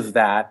because of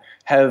that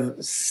have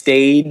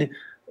stayed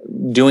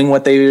doing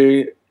what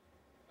they've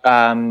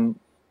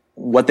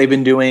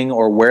been doing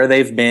or where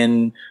they've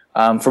been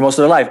for most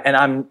of their life. And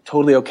I'm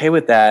totally okay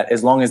with that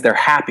as long as they're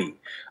happy.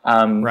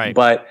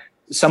 But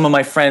some of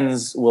my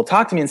friends will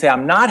talk to me and say,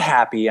 I'm not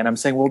happy. And I'm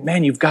saying, well,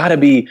 man, you've got to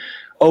be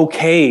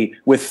okay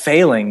with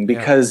failing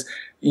because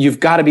you've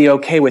got to be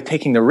okay with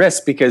taking the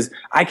risk, because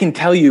I can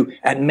tell you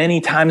at many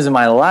times in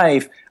my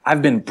life,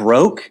 I've been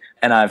broke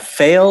and I've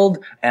failed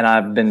and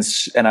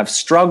I've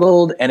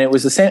struggled. And it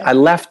was the same. I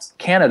left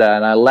Canada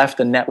and I left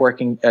the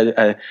networking,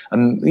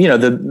 you know,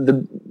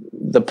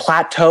 the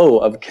plateau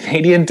of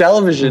Canadian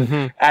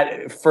television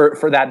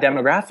for that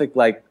demographic,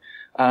 like,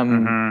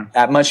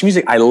 at Much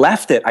Music. I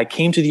left it. I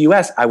came to the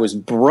US. I was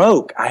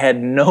broke. I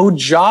had no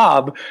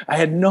job. I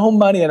had no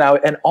money.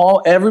 And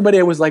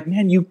everybody was like,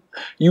 man,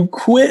 you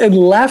quit and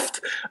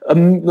left,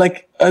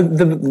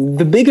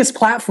 the biggest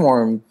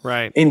platform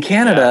in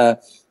Canada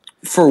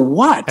for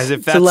what? As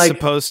if that's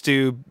supposed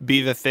to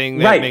be the thing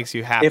that makes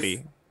you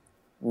happy.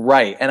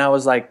 And I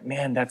was like,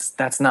 man,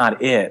 that's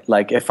not it.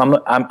 Like, if I'm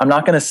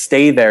not going to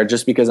stay there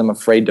just because I'm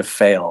afraid to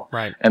fail,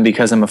 and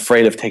because I'm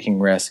afraid of taking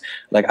risks.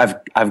 Like,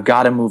 I've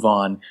got to move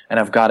on, and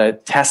I've got to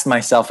test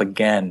myself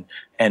again,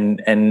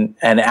 and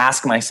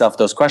ask myself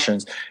those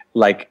questions,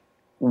 like,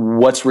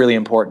 what's really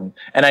important.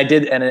 And I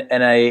did,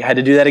 and I had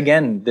to do that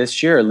again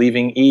this year,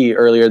 leaving E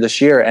earlier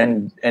this year,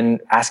 and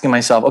asking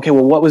myself, okay,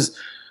 well,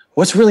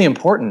 what's really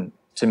important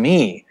to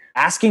me?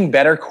 Asking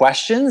better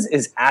questions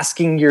is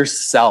asking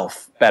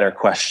yourself better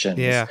questions.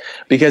 Yeah.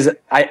 Because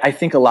I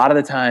think a lot of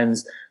the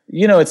times,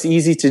 you know, it's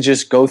easy to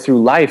just go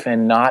through life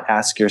and not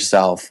ask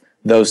yourself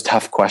those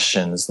tough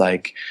questions,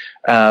 like,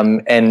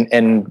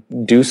 and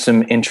do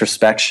some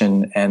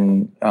introspection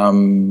and,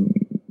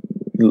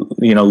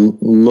 you know,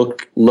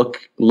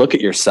 look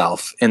at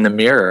yourself in the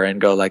mirror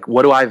and go, like,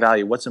 what do I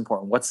value? What's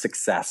important? What's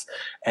success?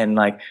 And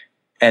like,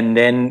 and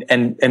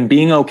then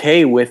being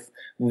okay with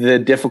the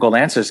difficult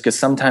answers, because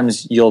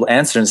sometimes you'll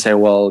answer and say,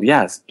 well,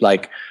 yes,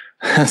 like,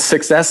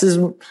 success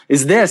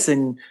is this,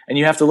 and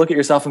you have to look at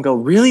yourself and go,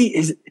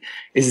 really,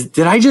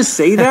 did I just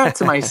say that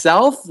to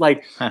myself?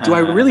 Like, do I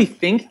really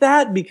think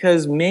that?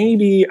 Because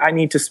maybe I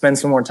need to spend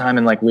some more time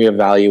and like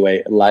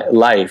reevaluate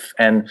life.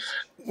 And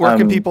where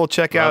can people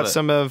check out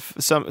some of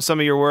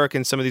your work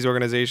and some of these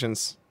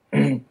organizations?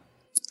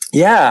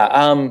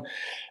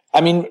 I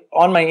mean,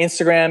 on my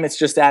Instagram, it's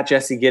just at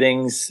Jesse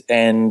Giddings,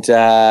 and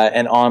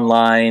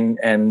online,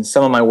 and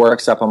some of my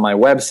work's up on my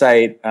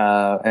website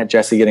at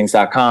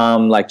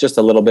jessegiddings.com, like just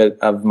a little bit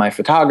of my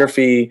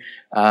photography,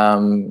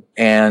 and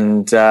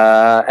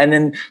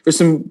then there's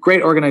some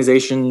great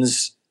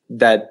organizations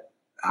that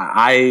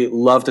I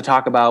love to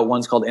talk about.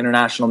 One's called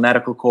International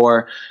Medical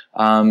Corps,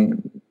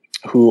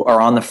 who are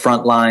on the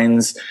front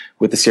lines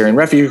with the Syrian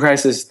refugee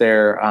crisis.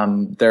 They're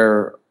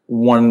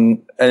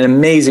an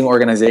amazing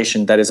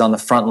organization that is on the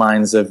front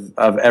lines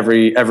of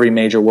every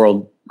major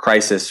world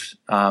crisis.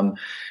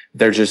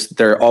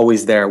 They're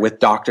always there with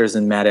doctors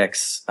and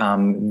medics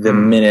the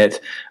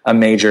minute a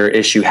major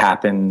issue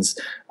happens,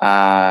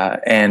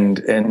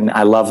 and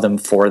I love them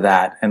for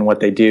that and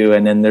what they do.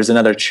 And then there's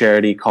another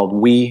charity called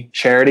We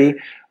Charity.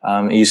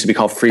 It used to be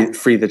called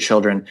Free the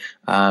Children,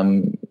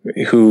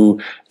 who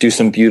do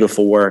some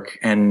beautiful work.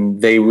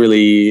 And they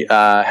really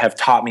have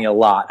taught me a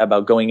lot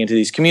about going into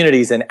these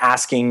communities and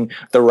asking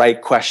the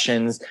right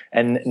questions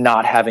and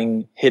not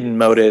having hidden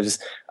motives,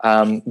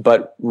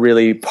 but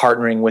really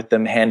partnering with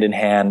them hand in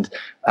hand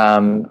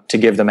to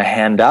give them a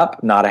hand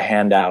up, not a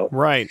handout.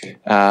 Right.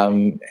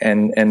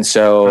 And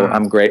so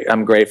I'm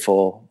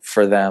grateful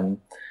for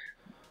them.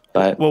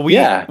 But well,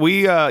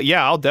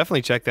 I'll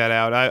definitely check that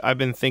out. We've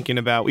been thinking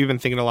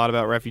a lot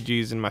about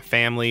refugees in my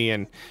family,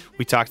 and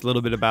we talked a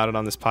little bit about it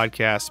on this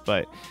podcast,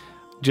 but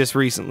just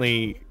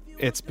recently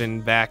it's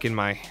been back in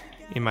my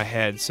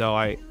head.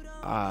 So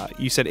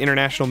you said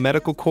International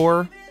Medical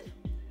Corps?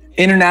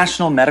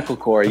 International Medical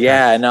Corps,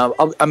 yeah. And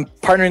I'm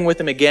partnering with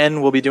them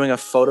again. We'll be doing a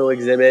photo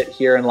exhibit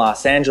here in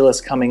Los Angeles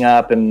coming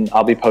up, and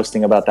I'll be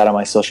posting about that on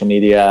my social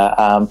media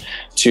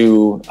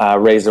to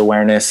raise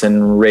awareness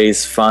and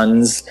raise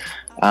funds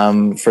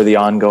for the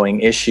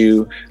ongoing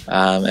issue.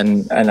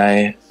 And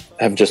I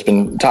have just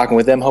been talking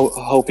with them,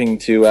 hoping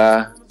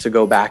to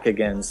go back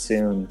again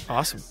soon.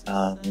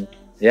 Awesome.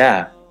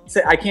 Yeah.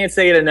 I can't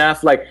say it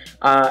enough. Like,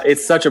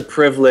 it's such a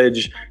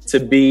privilege to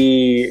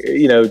be,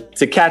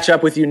 to catch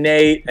up with you,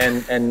 Nate,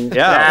 and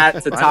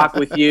Matt, to talk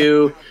with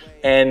you.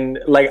 And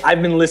like,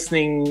 I've been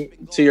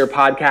listening to your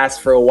podcast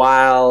for a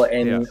while,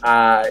 and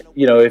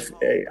if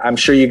I'm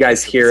sure you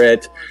guys hear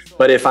it,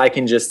 but if I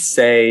can just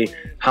say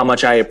how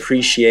much I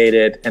appreciate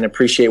it and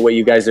appreciate what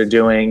you guys are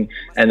doing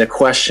and the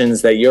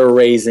questions that you're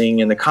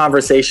raising and the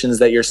conversations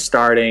that you're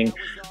starting,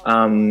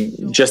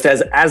 just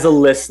as a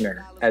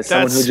listener, as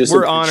someone who just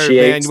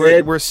appreciates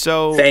it. We're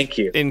so thank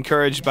you.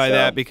 Encouraged by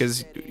that,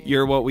 because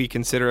you're what we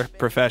consider a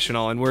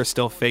professional, and we're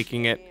still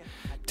faking it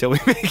till we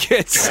make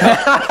it. So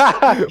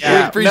we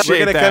appreciate we're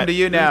gonna that. come to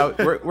you now.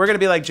 We're gonna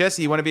be like,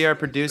 Jesse, you want to be our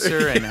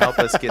producer and help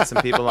us get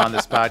some people on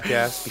this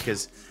podcast?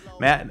 Because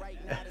Matt,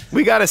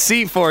 we got a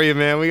seat for you,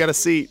 man. We got a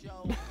seat.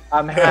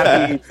 I'm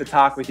happy to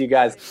talk with you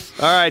guys.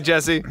 All right,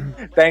 Jesse.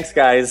 Thanyou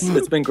guys.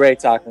 It's been great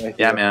talking with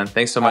you. Yeah, man.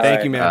 Thanks so much.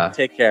 Thank you, man.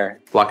 Take care.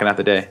 Blocking out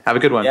the day. Have a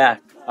good one. Yeah.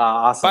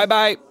 Awesome.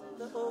 Bye-bye.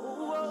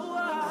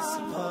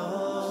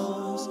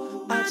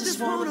 I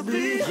just wanna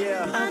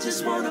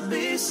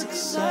be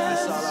successful.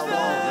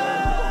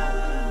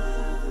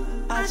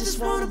 I just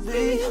wanna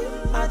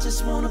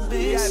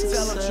be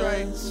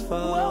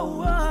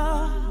successful.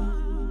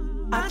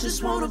 I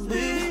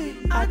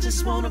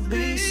just wanna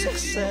be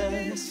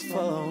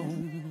successful.